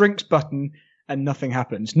press your drinks button and nothing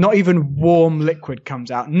happens. Not even warm liquid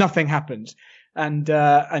comes out. Nothing happens. And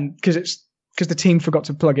because the team forgot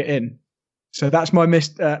to plug it in. So that's my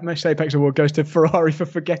missed Apex award goes to Ferrari for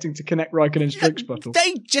forgetting to connect Raikkonen's drinks bottle.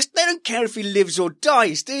 They don't care if he lives or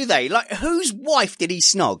dies, do they? Like, whose wife did he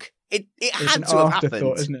snog? It had to have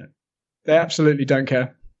happened, isn't it? They absolutely don't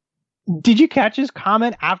care. Did you catch his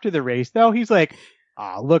comment after the race, though? He's like,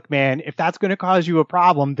 look, man, if that's going to cause you a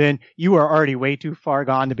problem, then you are already way too far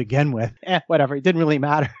gone to begin with. Whatever. It didn't really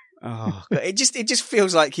matter. Oh, it just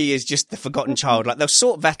feels like he is just the forgotten child. Like they'll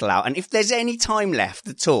sort Vettel out, and if there's any time left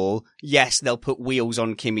at all, yes, they'll put wheels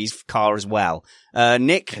on Kimi's car as well.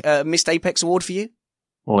 Nick, missed Apex award for you?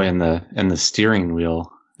 Boy, and the steering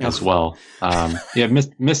wheel as well.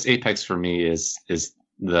 Missed Apex for me is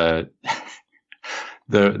the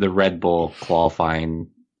Red Bull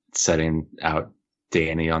qualifying setting out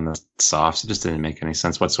Danny on the softs. It just didn't make any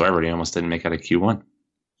sense whatsoever. He almost didn't make out of Q1.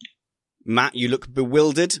 Matt, you look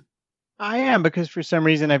bewildered. I am, because for some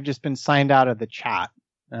reason I've just been signed out of the chat.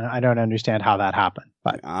 I don't understand how that happened.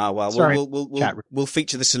 But we'll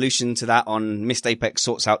feature the solution to that on Missed Apex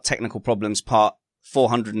Sorts Out Technical Problems Part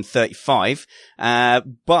 435.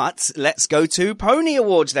 But let's go to Pony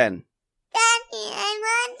Awards then. Daddy, I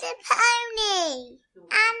want a pony,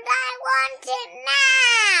 and I want it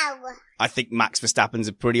now. I think Max Verstappen's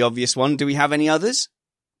a pretty obvious one. Do we have any others?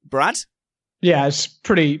 Brad? Yeah, it's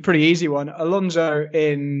pretty easy one. Alonso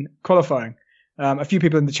in qualifying. A few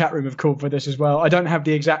people in the chat room have called for this as well. I don't have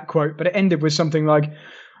the exact quote, but it ended with something like,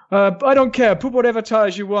 I don't care, put whatever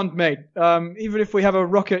tyres you want, mate. Even if we have a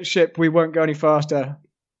rocket ship, we won't go any faster.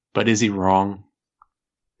 But is he wrong?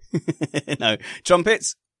 No.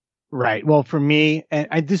 Trumpets? Right. Well, for me,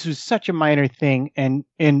 and this was such a minor thing, and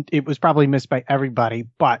it was probably missed by everybody,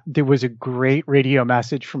 but there was a great radio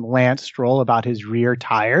message from Lance Stroll about his rear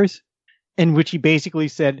tires, in which he basically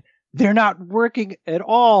said, they're not working at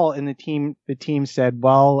all. And the team said,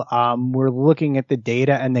 well, we're looking at the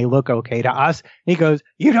data and they look okay to us. And he goes,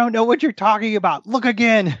 you don't know what you're talking about. Look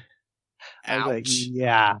again. Ouch. I was like,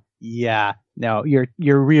 yeah. No,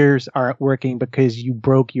 your rears aren't working because you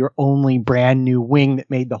broke your only brand new wing that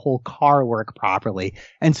made the whole car work properly.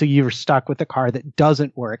 And so you're stuck with a car that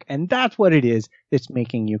doesn't work. And that's what it is that's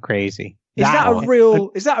making you crazy. Is that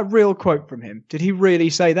a real quote from him? Did he really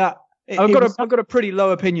say that? I've got a pretty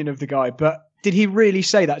low opinion of the guy, but did he really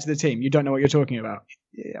say that to the team? You don't know what you're talking about.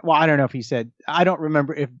 Well, I don't know if he said, I don't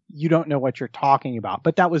remember if you don't know what you're talking about,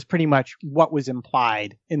 but that was pretty much what was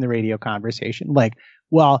implied in the radio conversation. Like,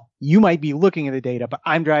 well, you might be looking at the data, but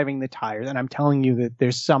I'm driving the tires and I'm telling you that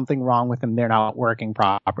there's something wrong with them. They're not working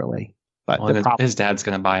properly. But his dad's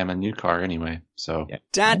going to buy him a new car anyway. So, yeah.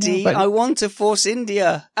 Daddy, I want to Force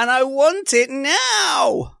India and I want it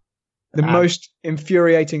now. The most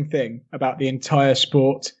infuriating thing about the entire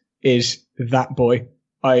sport is that boy.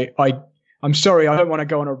 I'm sorry, I don't want to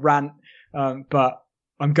go on a rant, but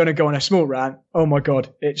I'm going to go on a small rant. Oh my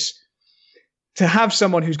God. It's to have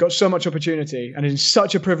someone who's got so much opportunity and is in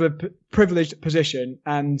such a privileged position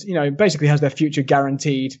and, basically has their future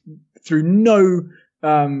guaranteed through no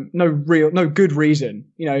good reason.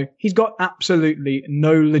 He's got absolutely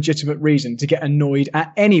no legitimate reason to get annoyed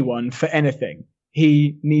at anyone for anything.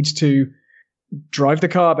 He needs to drive the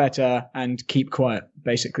car better and keep quiet,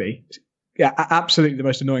 basically. Yeah, absolutely the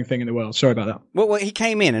most annoying thing in the world. Sorry about that. Well, he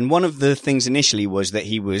came in, and one of the things initially was that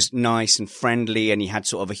he was nice and friendly, and he had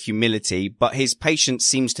sort of a humility, but his patience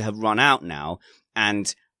seems to have run out now,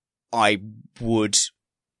 and I would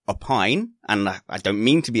opine, and I don't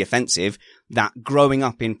mean to be offensive, that growing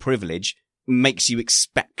up in privilege makes you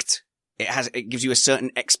expect. It gives you a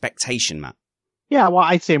certain expectation, Matt. Yeah, well,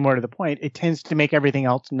 I'd say more to the point, it tends to make everything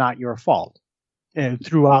else not your fault.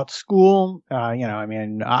 Throughout school, I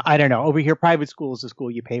don't know. Over here, private school is the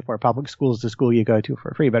school you pay for. Public school is the school you go to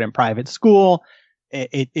for free. But in private school,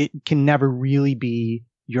 it can never really be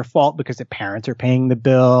your fault because the parents are paying the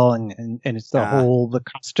bill and it's the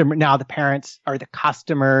customer. Now the parents are the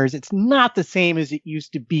customers. It's not the same as it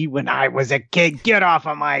used to be when I was a kid. Get off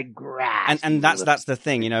of my grass. And that's the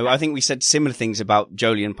thing, I think we said similar things about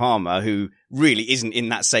Jolyon Palmer, who really isn't in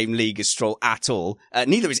that same league as Stroll at all.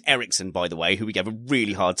 Neither is Ericsson, by the way, who we gave a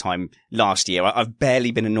really hard time last year. I've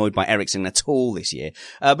barely been annoyed by Ericsson at all this year.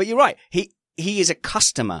 But you're right. He is a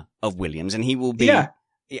customer of Williams and he will be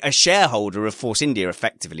a shareholder of Force India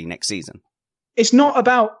effectively next season. It's not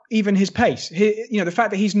about even his pace. The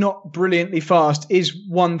fact that he's not brilliantly fast is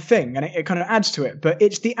one thing and it kind of adds to it, but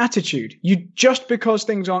it's the attitude. Just because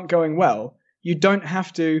things aren't going well, you don't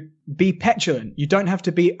have to be petulant. You don't have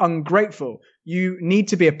to be ungrateful. You need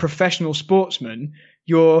to be a professional sportsman.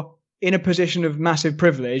 You're in a position of massive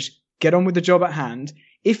privilege. Get on with the job at hand.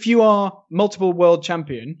 If you are multiple world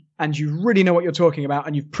champion and you really know what you're talking about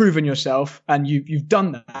and you've proven yourself and you've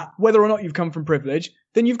done that, whether or not you've come from privilege,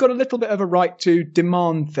 then you've got a little bit of a right to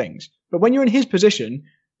demand things. But when you're in his position,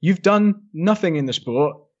 you've done nothing in the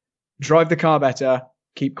sport. Drive the car better.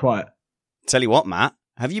 Keep quiet. Tell you what, Matt,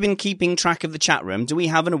 have you been keeping track of the chat room? Do we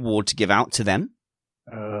have an award to give out to them?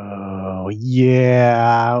 Oh,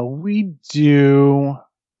 yeah, we do.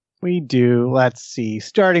 We do. Let's see.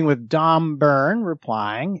 Starting with Dom Byrne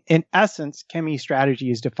replying, in essence, Chemi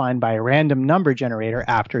strategy is defined by a random number generator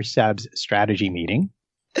after Seb's strategy meeting.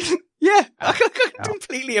 Yeah, I can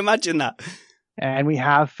completely imagine that. And we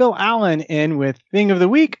have Phil Allen in with Thing of the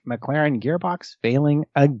Week, McLaren gearbox failing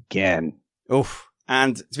again. Oof.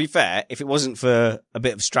 And to be fair, if it wasn't for a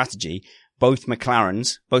bit of strategy, both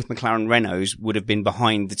McLaren Renaults would have been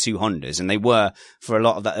behind the two Hondas, and they were for a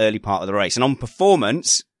lot of that early part of the race. And on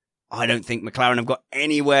performance, I don't think McLaren have got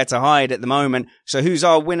anywhere to hide at the moment. So who's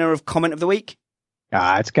our winner of Comment of the Week?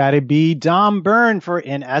 It's got to be Dom Byrne for,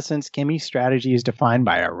 in essence, Chemi strategy is defined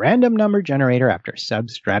by a random number generator after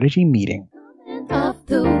Seb's strategy meeting. Of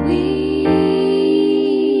the week.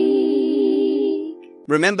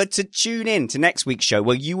 Remember to tune in to next week's show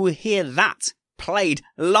where you will hear that played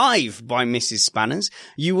live by Mrs. Spanners.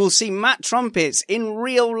 You will see Matt Trumpets in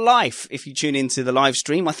real life if you tune into the live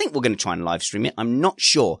stream. I think we're going to try and live stream it. I'm not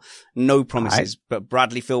sure. No promises. But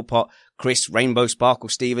Bradley Philpott, Chris Rainbow Sparkle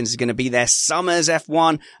Stevens is going to be there. Summers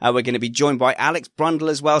F1. We're going to be joined by Alex Brundle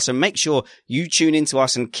as well. So make sure you tune into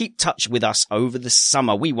us and keep touch with us over the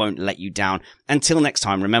summer. We won't let you down. Until next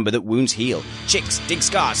time, remember that wounds heal, chicks dig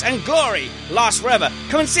scars, and glory lasts forever.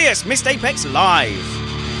 Come and see us, Missed Apex live.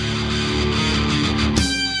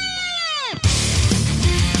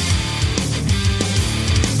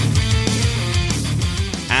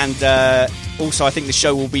 And also, I think the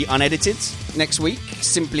show will be unedited next week,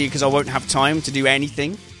 simply because I won't have time to do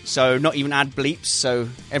anything. So not even add bleeps. So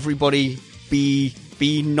everybody be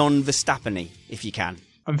non-Verstappen-y, if you can.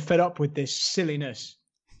 I'm fed up with this silliness.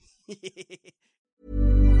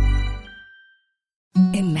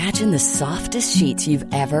 Imagine the softest sheets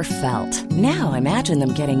you've ever felt. Now imagine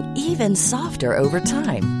them getting even softer over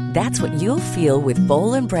time. That's what you'll feel with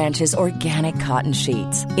Boll & Branch's organic cotton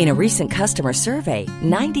sheets. In a recent customer survey,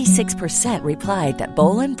 96% replied that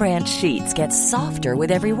Boll & Branch sheets get softer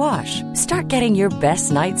with every wash. Start getting your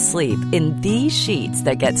best night's sleep in these sheets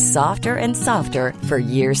that get softer and softer for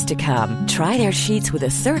years to come. Try their sheets with a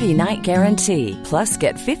 30-night guarantee. Plus,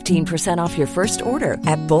 get 15% off your first order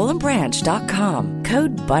at bollandbranch.com.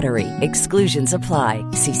 Code BUTTERY. Exclusions apply.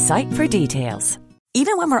 See site for details.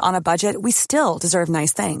 Even when we're on a budget, we still deserve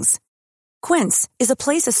nice things. Quince is a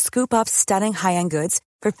place to scoop up stunning high-end goods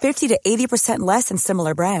for 50 to 80% less than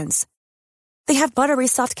similar brands. They have buttery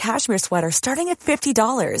soft cashmere sweaters starting at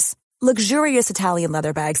 $50, luxurious Italian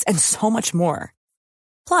leather bags, and so much more.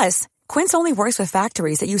 Plus, Quince only works with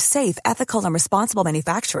factories that use safe, ethical, and responsible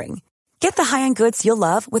manufacturing. Get the high-end goods you'll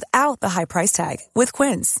love without the high price tag with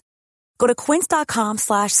Quince. Go to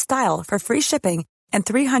quince.com/style for free shipping and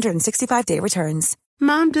 365-day returns.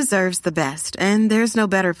 Mom deserves the best, and there's no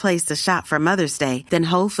better place to shop for Mother's Day than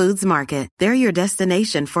Whole Foods Market. They're your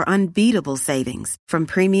destination for unbeatable savings, from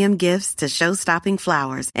premium gifts to show-stopping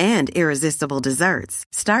flowers and irresistible desserts.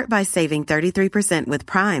 Start by saving 33% with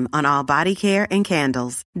Prime on all body care and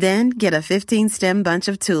candles. Then get a 15-stem bunch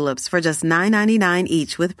of tulips for just $9.99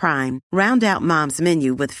 each with Prime. Round out Mom's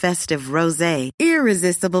menu with festive rosé,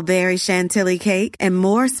 irresistible berry chantilly cake, and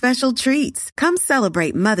more special treats. Come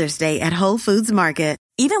celebrate Mother's Day at Whole Foods Market.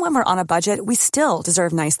 Even when we're on a budget, we still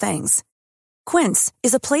deserve nice things. Quince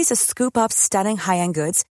is a place to scoop up stunning high-end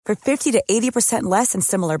goods for 50 to 80% less than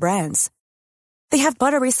similar brands. They have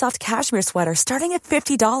buttery soft cashmere sweaters starting at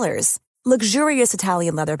 $50, luxurious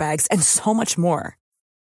Italian leather bags, and so much more.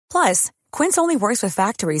 Plus, Quince only works with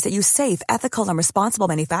factories that use safe, ethical, and responsible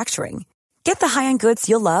manufacturing. Get the high-end goods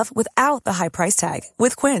you'll love without the high price tag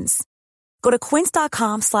with Quince. Go to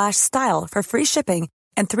quince.com/style for free shipping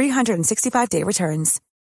and 365-day returns.